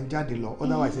nítorí àwa ń jáde lọ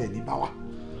otherwise ẹ̀ ní bá wa.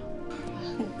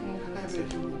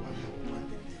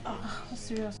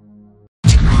 Serious.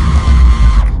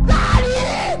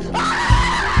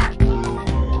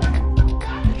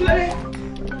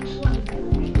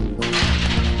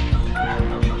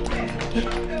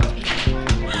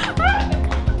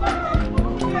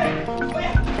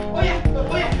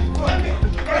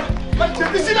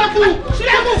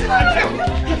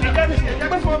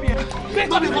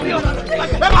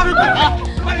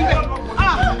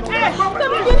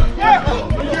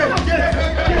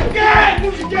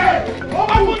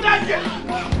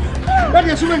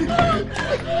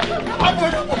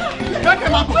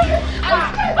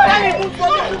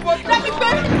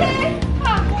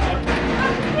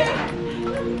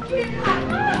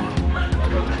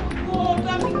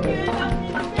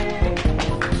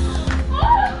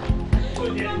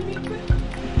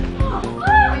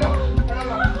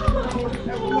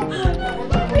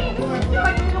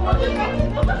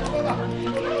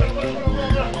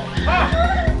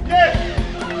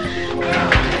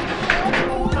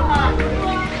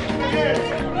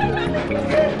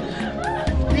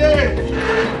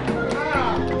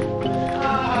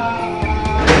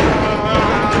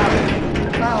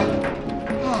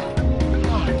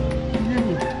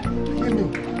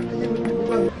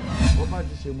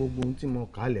 gbogbo ohun tí mo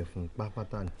kálẹ̀ fún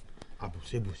pápátá ni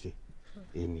àbùṣebùṣe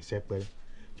èmi sẹ́pẹ́rẹ́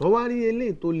tó wá rí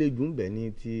eléyìí tó le jù ń bẹ̀ ní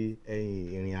ti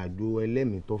ìrìn àjò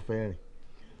ẹlẹ́mìí tó fẹ́ rìn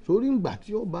sórí ìgbà tí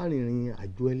ó bá rìnrìn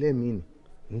àjò ẹlẹ́mìí ni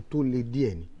ní tó le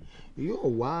díẹ̀ ni yóò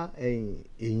wá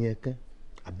èèyàn kan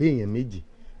àbí èèyàn méjì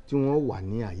tí wọ́n wà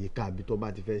ní àyíká ibi tó bá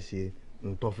ti fẹ́ ṣe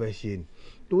ohun tó fẹ́ ṣe ni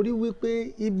torí wípé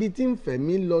ibi tí ń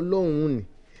fẹ̀mí lọ lọ́hùn ni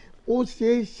ó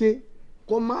ṣeé ṣe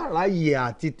kó má ráyè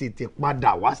àti tètè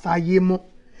padà wá sáyé mọ́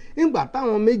nígbà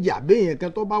táwọn méjì àbí èèyàn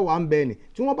kan tó bá wà ń bẹ ni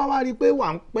tí wọ́n bá wá rí i pé wà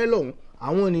ń pẹ́ lọ́hùn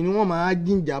àwọn ni wọ́n máa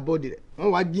jíǹjà bọ́dì rẹ̀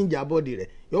wọ́n wá jíǹjà bọ́dì rẹ̀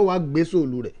yóò wá gbé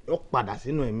sòlù rẹ̀ yóò padà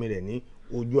sínú ẹ̀mí rẹ̀ ní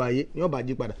ojú ayé ní ọba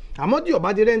jí padà àmọ́ tí ọba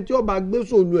ti rẹ́ni tí ọba gbé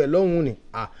sòlù ẹ̀ lọ́hùn ni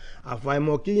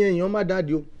àfàìmọ̀ kí èèyàn má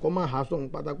dáàdi o kó má há sọ̀hún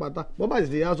pátápátá bó bá sì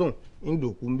ti há sọ̀hún ń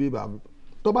dòkú ń bí bàbá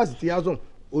tó bá sì ti há sọ̀hún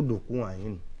ó dòkú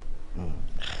àyín ni.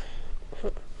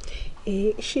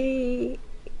 Ṣé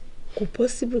kò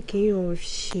possible kéèyàn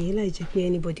ṣe láì jẹ́ pé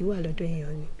anybody wà lọ́dọ̀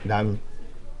èèyàn ni. dami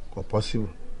kò possible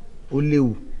ó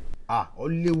léwu ó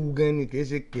léwu gan ni kì í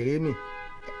ṣe kéré mi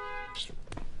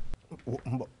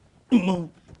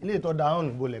ilé ìtọ́ da hàn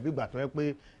níbo lẹ̀ bí ìgbà tó yẹ pé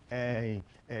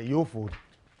yóò fò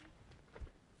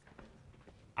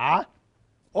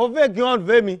ó fẹ́ kí wọ́n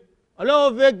fẹ́ mi ọlọ́wọ́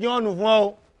fẹ́ kí wọ́n nù fún ọ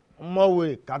mọ̀wé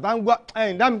kàtàǹgbà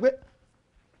dá mi pé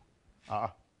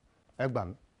ẹ gbà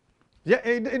mí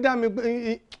dá mi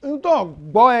pé n tó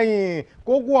gbọ́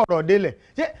kókó ọ̀rọ̀ délẹ̀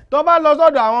ṣé tó bá lọ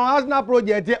sọ́dọ̀ àwọn Arsenal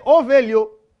project yẹn ó fèlì o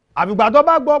àbígbà tó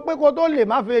bá gbọ́ pé kó tó lè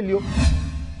má fèlì o.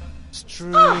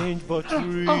 Strange but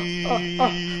real.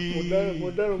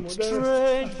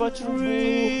 Strange but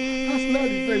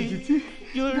real.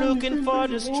 You're looking for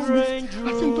the strange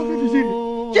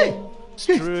rule.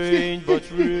 Strange but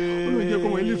real. Strange but real. Strange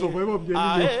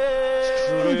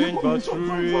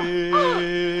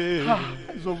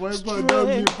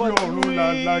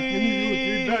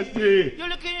but real. You're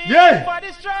looking for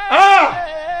the strange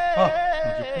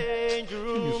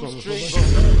rule. Strange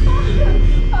but real.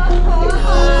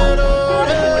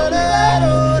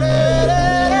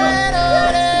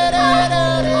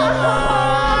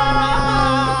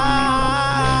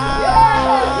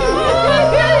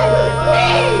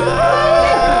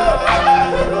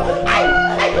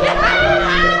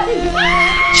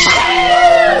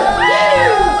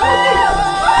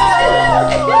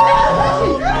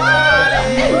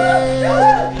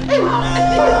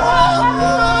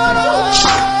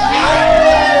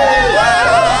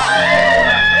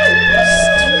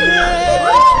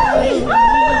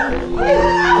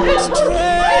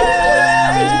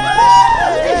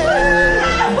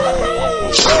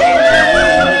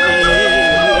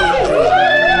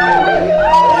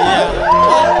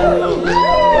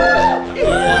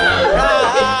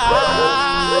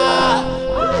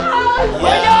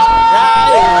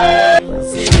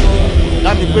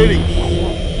 péré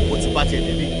ó ti bá tiẹ̀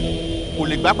débi kò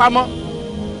lè gbápá mọ́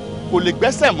kò lè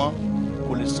gbẹ́sẹ̀ mọ́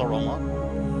kò lè sọ̀rọ̀ mọ́.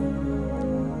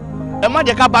 ẹ má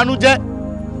jẹ́ ká banújẹ́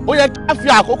ó yẹ ká fi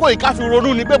àkókò yìí ká fi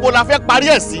ronú ni pé bó la fẹ́ parí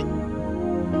ẹ̀ sí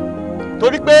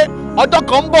torí pé ọjọ́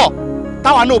kan ń bọ̀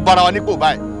táwa náà bára wa nípò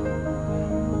báyìí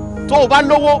tó o bá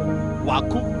lówó wàá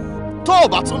kú tó o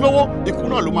bá tún lówó ikú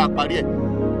náà ló máa parí ẹ̀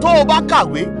tó o bá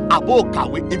kàwé àbó o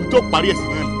kàwé ibi tó parí ẹ̀ sí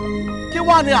náà ni kí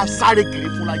wàá ní àsáré kiri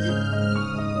fún láyé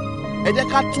ẹ jẹ́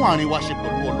ká tún àárín wa ṣe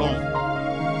pẹ̀lú Ọlọ́run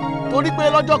torí pé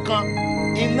lọ́jọ́ kan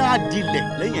iná á dilẹ̀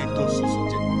lẹ́yìn tó ṣoṣo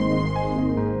jẹ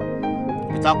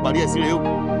ìta parí ẹ̀ sí rèé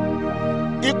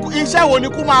o iṣẹ́ wo ni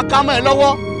kú máa ká mọ́ ẹ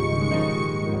lọ́wọ́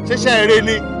ṣẹṣẹ́ eré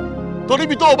ni torí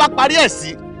ibi tó o bá parí ẹ̀ sí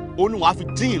òun ni wàá fi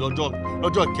dín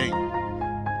lọ́jọ́ ìkẹyìn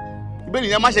ìbéèrè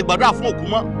yẹn má ṣe gbàdúrà fún òkú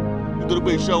mọ́ nítorí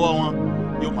pé iṣẹ́ ọwọ́ wọn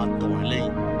yóò máa tọ̀ wọ́n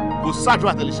lẹ́yìn kò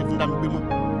sáàdúrà tẹ̀lé ṣe fún dámi pé mọ́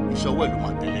iṣẹ́ ọwọ́ ẹ̀ ló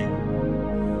máa tẹ̀lé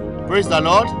praise the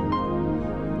Lord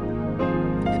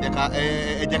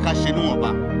ẹ jẹ́ ká ṣe níwọ̀nba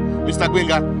Mr.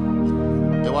 Gbenga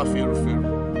ẹ wá fèrò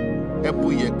ẹ bú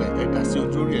iyẹ̀pẹ̀ ẹ dà sí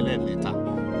ojú orí ẹ lẹ́ẹ̀mẹ́ta.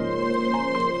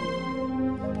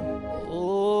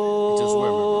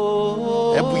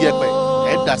 ẹ bú iyẹ̀pẹ̀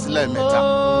ẹ dà sí lẹ́ẹ̀mẹ́ta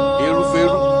èrú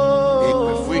fèrú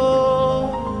èpè fún èpè.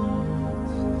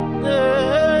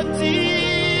 tí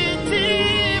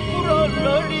kúrò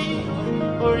lórí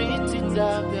orí títa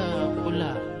bí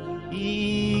àpòlà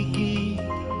igi.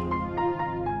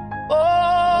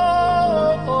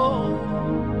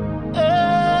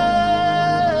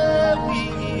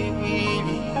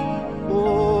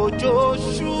 Òjò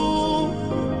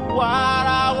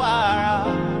wàràwàrà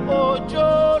òjò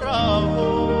rọ̀ o.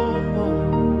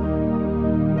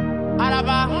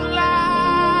 Àràbà ńlá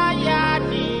yá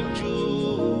ní jù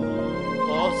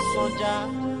ọ̀sánjà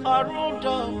ọ̀run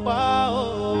dọ̀pá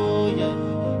òye.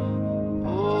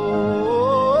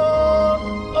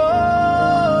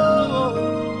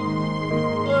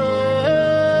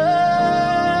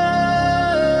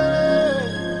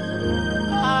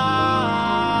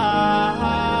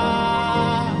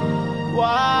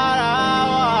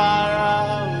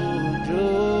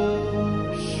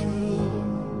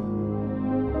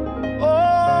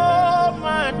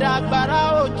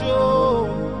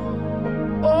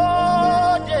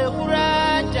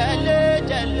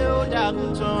 tẹ̀lé ó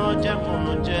dàgùtàn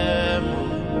jẹmọ̀jẹmọ̀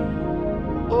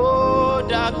ó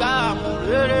dàgbà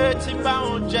àmúrere tí bá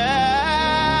wọn jẹ́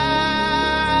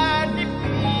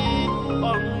níbi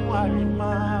ọ̀run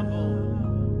àrèmábọ̀.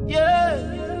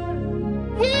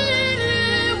 Wíìrì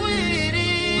wíìrì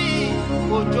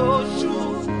òjò ṣú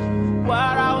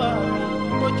wàràwà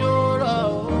òjò rọ̀.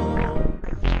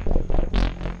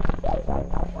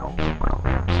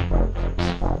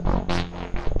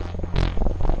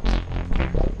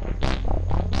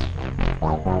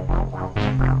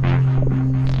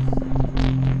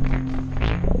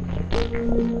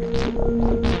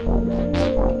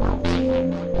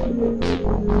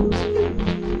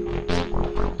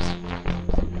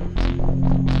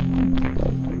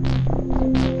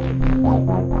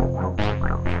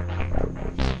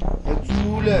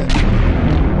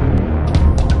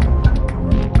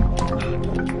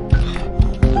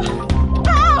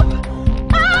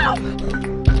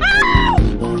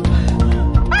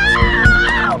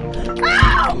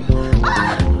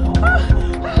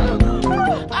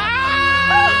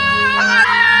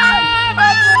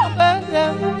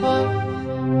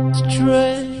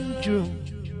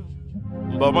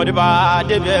 Bọ̀mọdé bá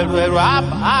débẹ̀rù ẹ̀rù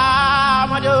àbá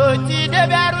ọmọdé tí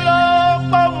débẹ̀rù ló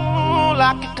pọ̀hún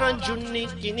lákìkanjú ní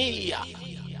kìnìyà.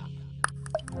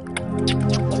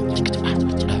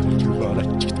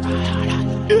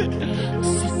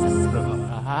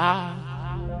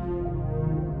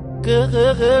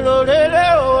 Kékeré lé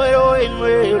o inú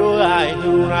èrò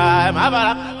àìlúra má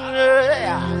bàrà.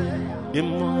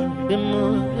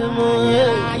 Dèmọ̀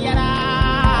yàrá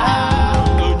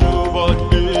lójú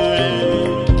bọ́dé.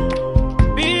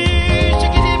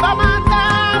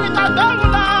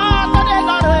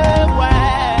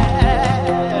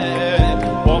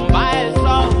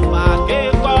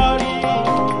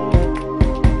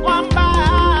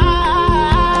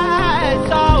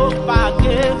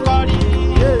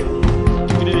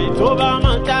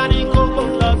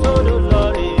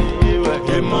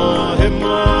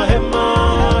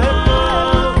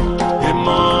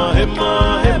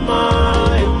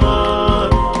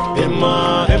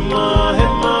 Hema